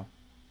Serie A.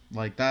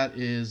 Like, that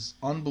is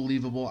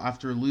unbelievable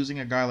after losing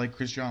a guy like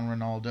Cristiano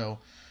Ronaldo.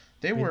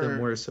 They Made them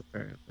were, worse,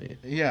 apparently.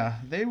 yeah,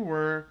 they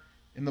were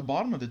in the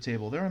bottom of the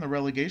table. They're in the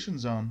relegation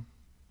zone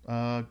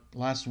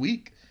last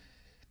week,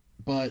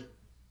 but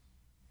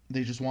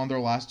they just won their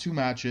last 2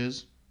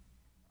 matches.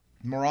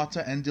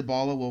 Morata and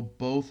Dybala will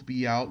both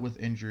be out with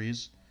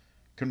injuries,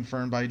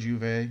 confirmed by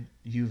Juve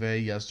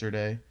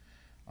yesterday.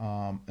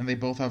 And they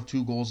both have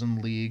 2 goals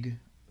in league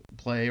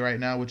play right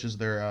now, which is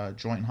their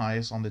joint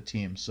highest on the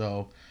team.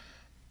 So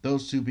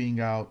those 2 being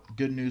out,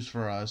 good news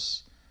for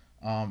us.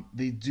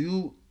 They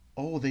do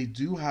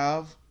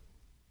have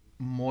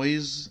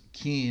Moise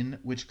Kean,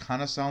 which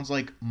kind of sounds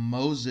like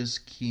Moses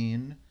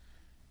Kean.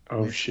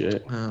 Oh Which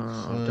shit!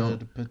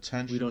 could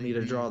potentially We don't need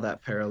to be, draw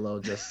that parallel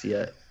just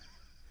yet.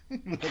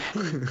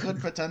 could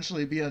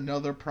potentially be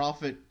another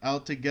prophet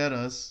out to get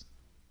us.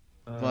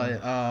 But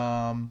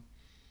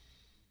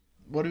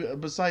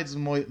besides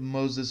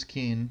Moses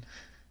Kean,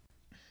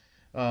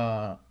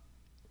 what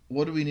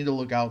do we need to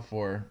look out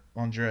for,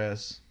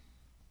 Andreas?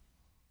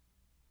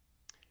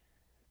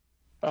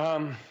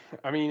 I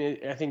mean,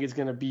 I think it's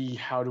gonna be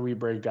how do we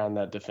break down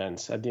that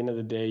defense? At the end of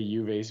the day,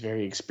 Juve is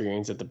very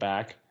experienced at the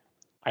back.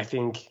 I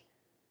think,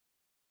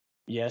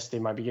 yes, they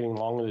might be getting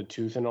long in the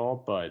tooth and all,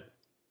 but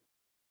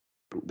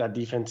that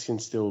defense can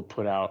still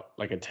put out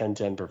like a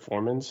 10-10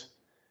 performance.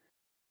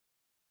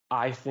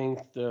 I think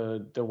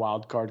the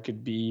wild card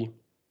could be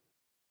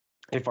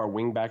if our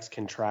wingbacks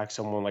can track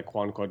someone like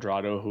Juan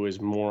Cuadrado, who is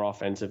more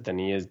offensive than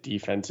he is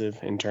defensive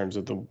in terms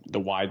of the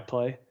wide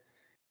play.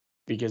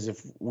 Because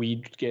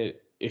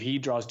if he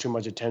draws too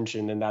much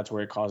attention, then that's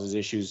where it causes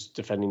issues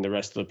defending the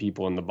rest of the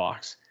people in the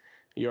box.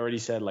 You already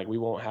said like we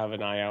won't have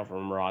an eye out for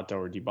Morata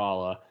or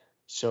Dybala,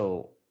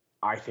 so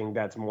I think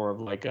that's more of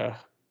like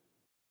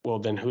well,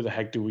 then who the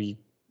heck do we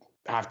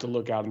have to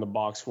look out in the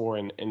box for,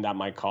 and that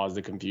might cause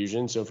the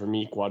confusion. So for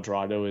me,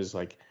 Cuadrado is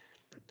like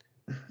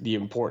the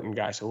important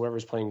guy. So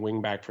whoever's playing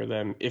wing back for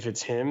them, if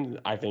it's him,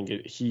 I think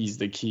he's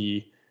the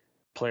key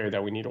player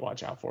that we need to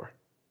watch out for.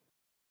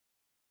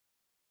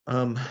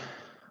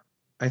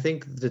 I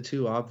think the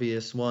 2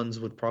 obvious ones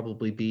would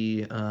probably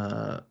be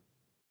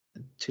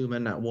 2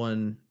 men that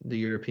won the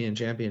European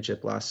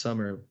Championship last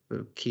summer,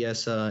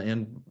 Chiesa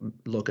and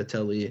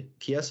Locatelli.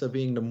 Chiesa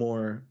being the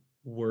more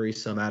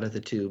worrisome out of the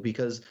 2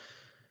 because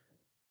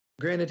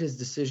granted his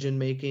decision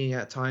making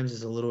at times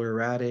is a little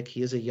erratic.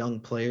 He is a young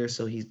player,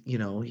 so he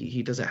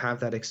doesn't have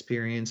that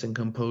experience and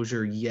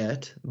composure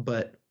yet,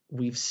 but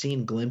we've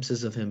seen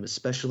glimpses of him,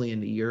 especially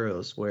in the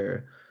Euros,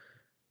 where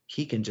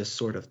he can just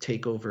sort of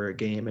take over a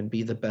game and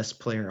be the best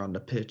player on the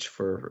pitch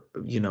for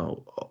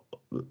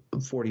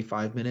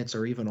 45 minutes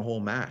or even a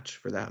whole match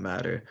for that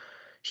matter.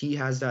 He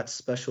has that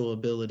special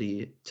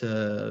ability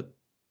to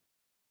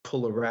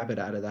pull a rabbit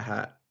out of the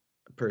hat,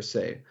 per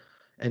se,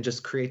 and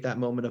just create that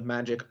moment of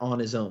magic on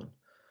his own.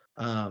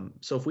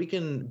 So if we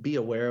can be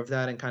aware of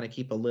that and kind of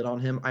keep a lid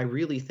on him, I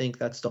really think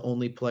that's the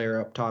only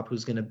player up top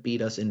who's going to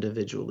beat us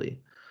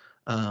individually.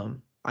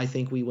 I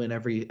think we win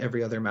every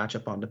other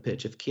matchup on the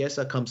pitch. If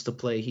Chiesa comes to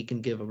play, he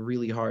can give a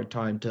really hard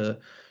time to,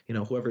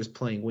 whoever's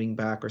playing wing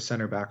back or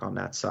center back on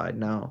that side.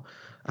 Now,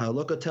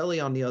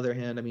 Locatelli, on the other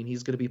hand, I mean,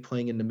 he's going to be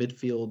playing in the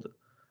midfield.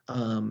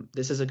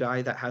 This is a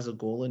guy that has a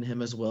goal in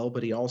him as well,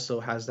 but he also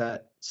has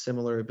that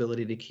similar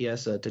ability to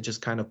Chiesa to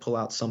just kind of pull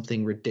out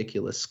something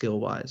ridiculous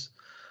skill-wise.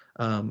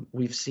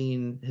 We've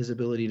seen his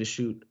ability to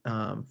shoot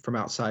from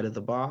outside of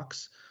the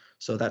box.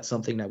 So that's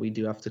something that we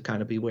do have to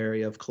kind of be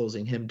wary of,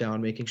 closing him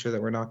down, making sure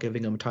that we're not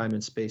giving him time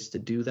and space to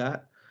do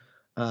that.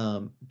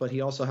 But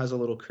he also has a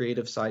little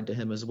creative side to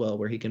him as well,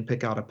 where he can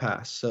pick out a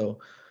pass. So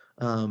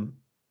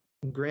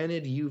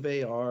granted,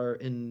 Juve are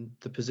in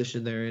the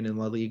position they're in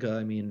La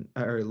Liga,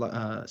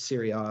 or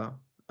Serie A.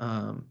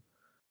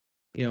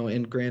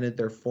 And granted,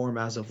 their form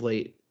as of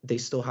late, they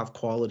still have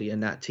quality in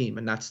that team,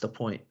 and that's the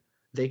point.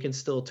 they can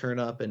still turn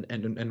up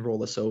and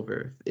roll us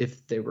over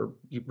if they were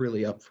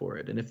really up for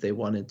it and if they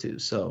wanted to.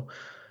 So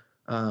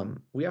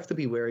we have to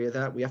be wary of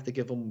that. We have to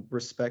give them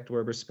respect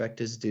where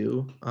respect is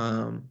due.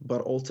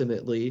 But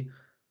ultimately,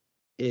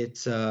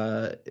 it's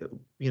we're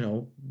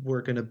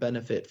going to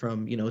benefit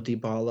from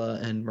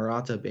Dybala and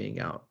Morata being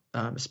out,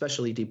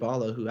 especially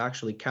Dybala, who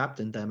actually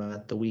captained them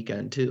at the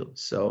weekend too.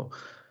 So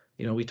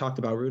we talked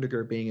about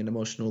Rudiger being an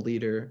emotional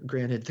leader.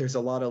 Granted, there's a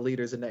lot of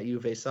leaders in that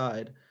Juve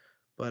side,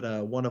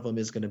 but one of them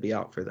is going to be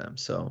out for them.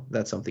 So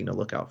that's something to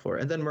look out for.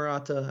 And then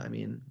Morata, I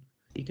mean,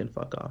 he can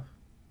fuck off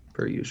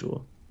per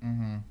usual.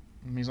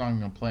 Mm-hmm. He's not even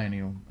going to play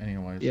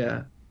anyways.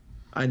 Yeah,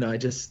 I know.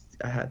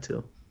 I had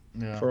to.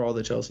 Yeah. For all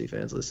the Chelsea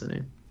fans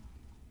listening.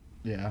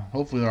 Yeah,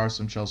 hopefully there are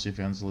some Chelsea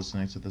fans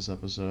listening to this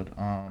episode.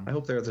 I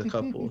hope there's a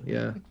couple,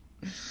 yeah.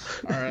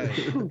 All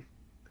right.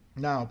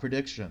 Now,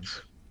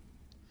 predictions.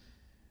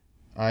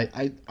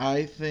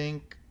 I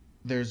think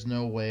there's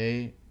no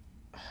way.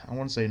 I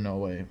want to say no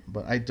way,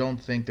 but I don't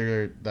think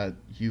that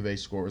Juve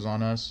scores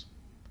on us.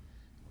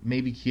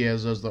 Maybe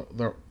Chiesa's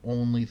their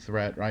only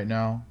threat right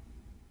now.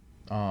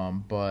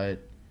 But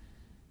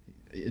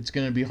it's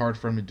going to be hard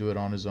for him to do it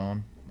on his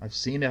own. I've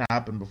seen it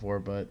happen before,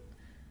 but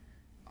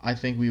I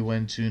think we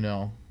win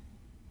 2-0.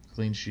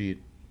 Clean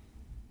sheet.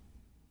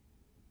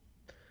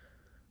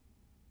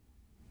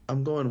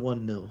 I'm going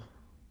 1-0.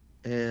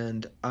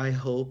 And I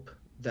hope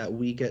that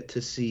we get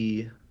to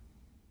see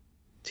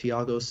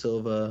Thiago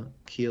Silva,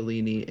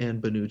 Chiellini,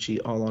 and Bonucci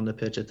all on the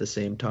pitch at the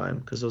same time,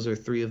 because those are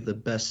three of the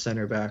best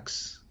center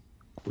backs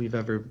we've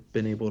ever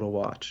been able to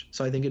watch.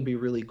 So I think it'd be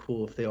really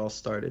cool if they all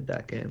started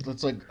that game.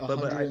 That's like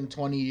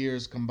 120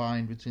 years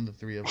combined between the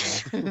three of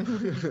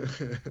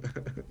them.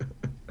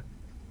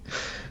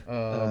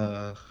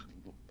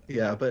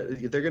 Yeah,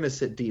 but they're going to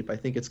sit deep. I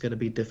think it's going to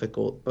be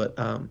difficult, but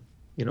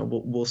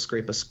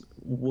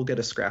we'll get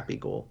a scrappy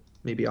goal,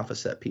 maybe off a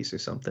set piece or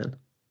something.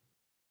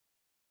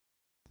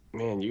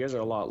 Man, you guys are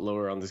a lot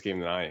lower on this game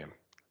than I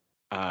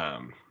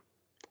am.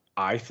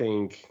 I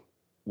think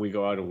we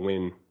go out and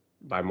win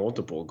by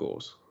multiple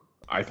goals.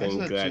 I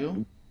think that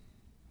too.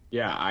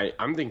 Yeah,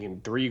 I'm thinking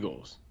 3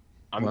 goals.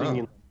 I'm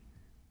thinking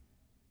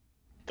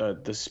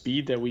the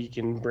speed that we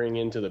can bring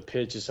into the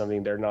pitch is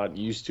something they're not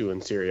used to in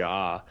Serie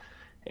A.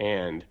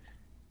 And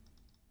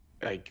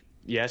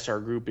yes, our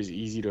group is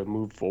easy to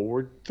move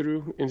forward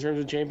through in terms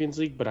of Champions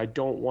League, but I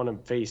don't want to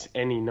face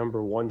any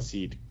number 1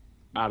 seed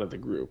out of the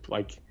group.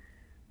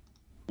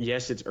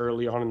 Yes, it's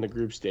early on in the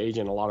group stage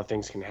and a lot of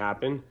things can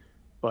happen,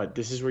 but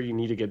this is where you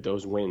need to get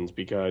those wins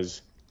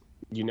because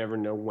you never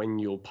know when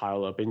you'll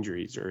pile up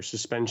injuries or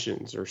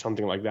suspensions or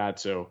something like that.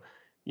 So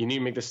you need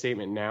to make the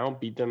statement now,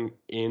 beat them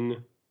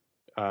in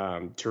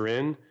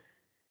Turin,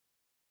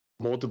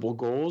 multiple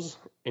goals,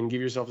 and give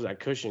yourself that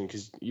cushion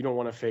because you don't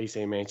want to face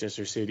a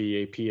Manchester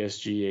City, a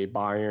PSG, a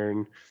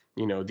Bayern,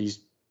 these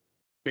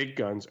big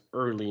guns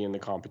early in the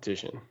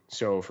competition.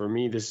 So for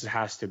me, this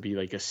has to be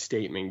like a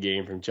statement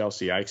game from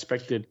Chelsea. I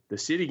expected the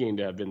City game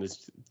to have been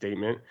this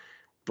statement,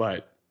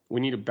 but we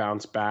need to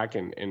bounce back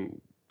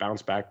and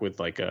bounce back with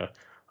like a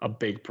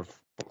big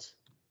performance.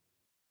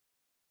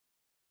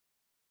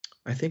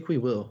 I think we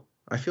will.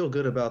 I feel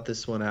good about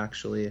this one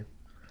actually.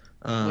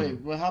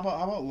 Wait, well, how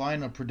about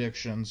lineup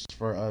predictions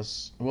for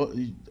us? Well,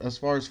 as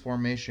far as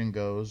formation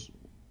goes,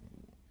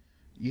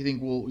 you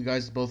think you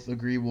guys both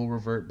agree we'll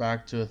revert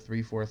back to a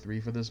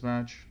 3-4-3 for this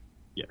match?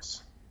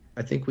 Yes.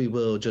 I think we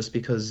will, just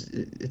because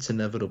it's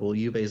inevitable.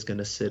 Juve is going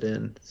to sit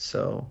in,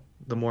 so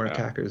the more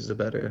attackers, the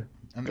better.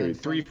 And then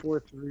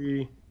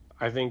 3-4-3.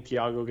 I think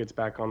Thiago gets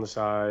back on the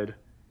side.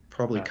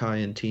 Probably Kai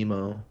and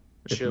Timo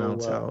if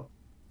Mount's out.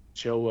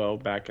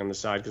 Chilwell back on the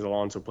side because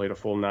Alonso played a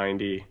full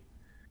 90.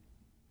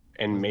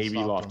 And maybe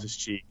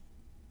Loftus-Cheek.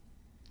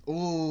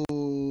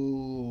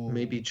 Ooh.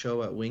 Maybe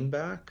Cho at wing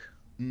back?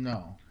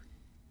 No.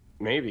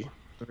 Maybe.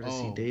 We're going to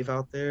see Dave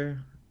out there.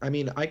 I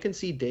mean, I can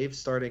see Dave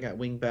starting at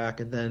wing back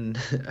and then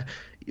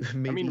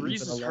maybe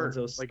Reece even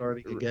Alonso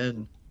starting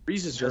again.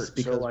 Reece is just hurt,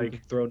 because so we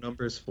can throw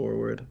numbers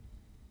forward.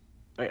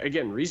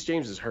 Again, Reece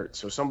James is hurt,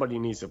 so somebody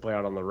needs to play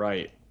out on the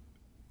right.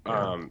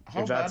 How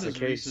if that's bad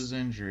is Reece's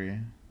injury?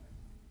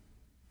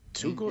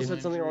 Tuchel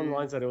said something along the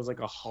lines that it was like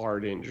a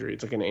hard injury.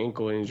 It's like an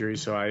ankle injury,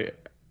 so I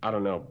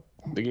don't know.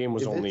 The game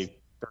was only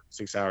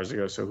 36 hours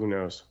ago, so who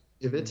knows?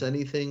 If it's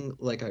anything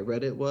like I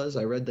read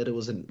that it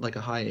was like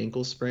a high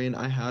ankle sprain.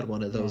 I had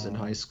one of those in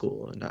high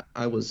school, and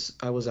I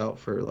was out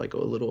for like a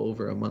little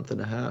over a month and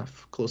a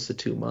half, close to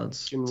 2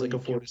 months. It's like a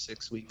 4 to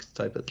 6 weeks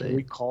type of thing. Can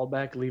we call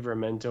back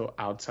Livramento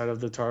outside of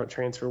the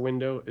transfer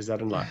window? Is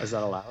that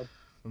allowed?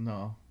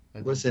 No.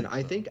 Listen,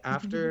 I think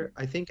after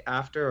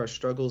our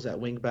struggles at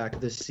wingback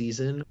this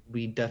season,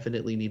 we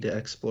definitely need to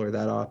explore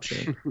that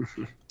option.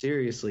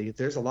 Seriously,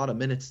 there's a lot of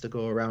minutes to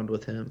go around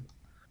with him.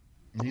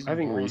 I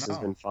think Reece has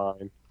been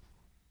fine.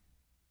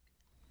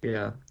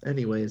 Yeah.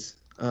 Anyways,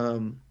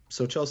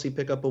 so Chelsea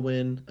pick up a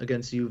win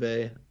against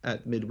Juve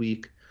at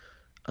midweek,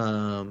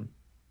 and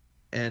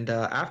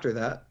after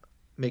that,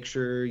 make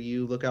sure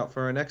you look out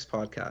for our next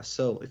podcast.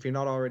 So if you're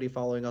not already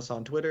following us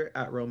on Twitter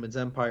at Romans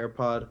Empire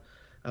Pod,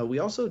 We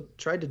also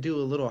tried to do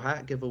a little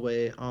hat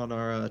giveaway on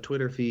our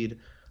Twitter feed. A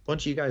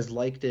bunch of you guys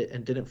liked it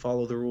and didn't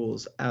follow the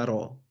rules at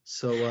all.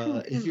 So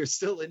if you're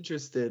still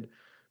interested,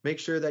 make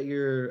sure that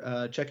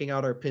you're checking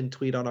out our pinned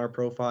tweet on our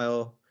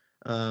profile.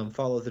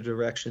 Follow the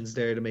directions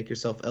there to make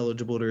yourself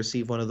eligible to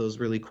receive one of those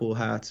really cool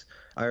hats.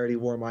 I already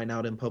wore mine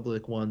out in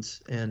public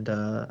once and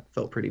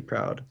felt pretty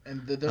proud.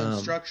 And the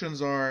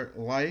instructions are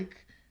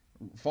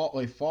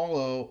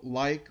follow,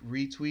 like,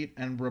 retweet,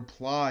 and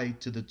reply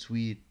to the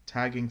tweet,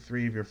 tagging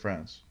 3 of your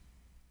friends.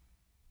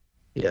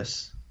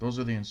 Yes. Those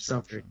are the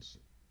instructions.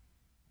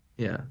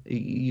 Yeah,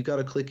 you got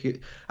to click your.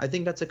 I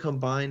think that's a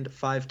combined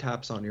 5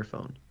 taps on your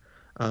phone.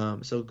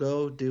 So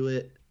go do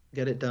it,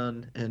 get it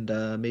done, and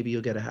maybe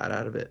you'll get a hat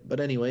out of it. But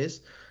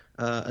anyways,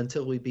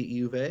 until we beat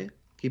Juve,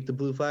 keep the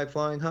blue flag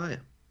flying high.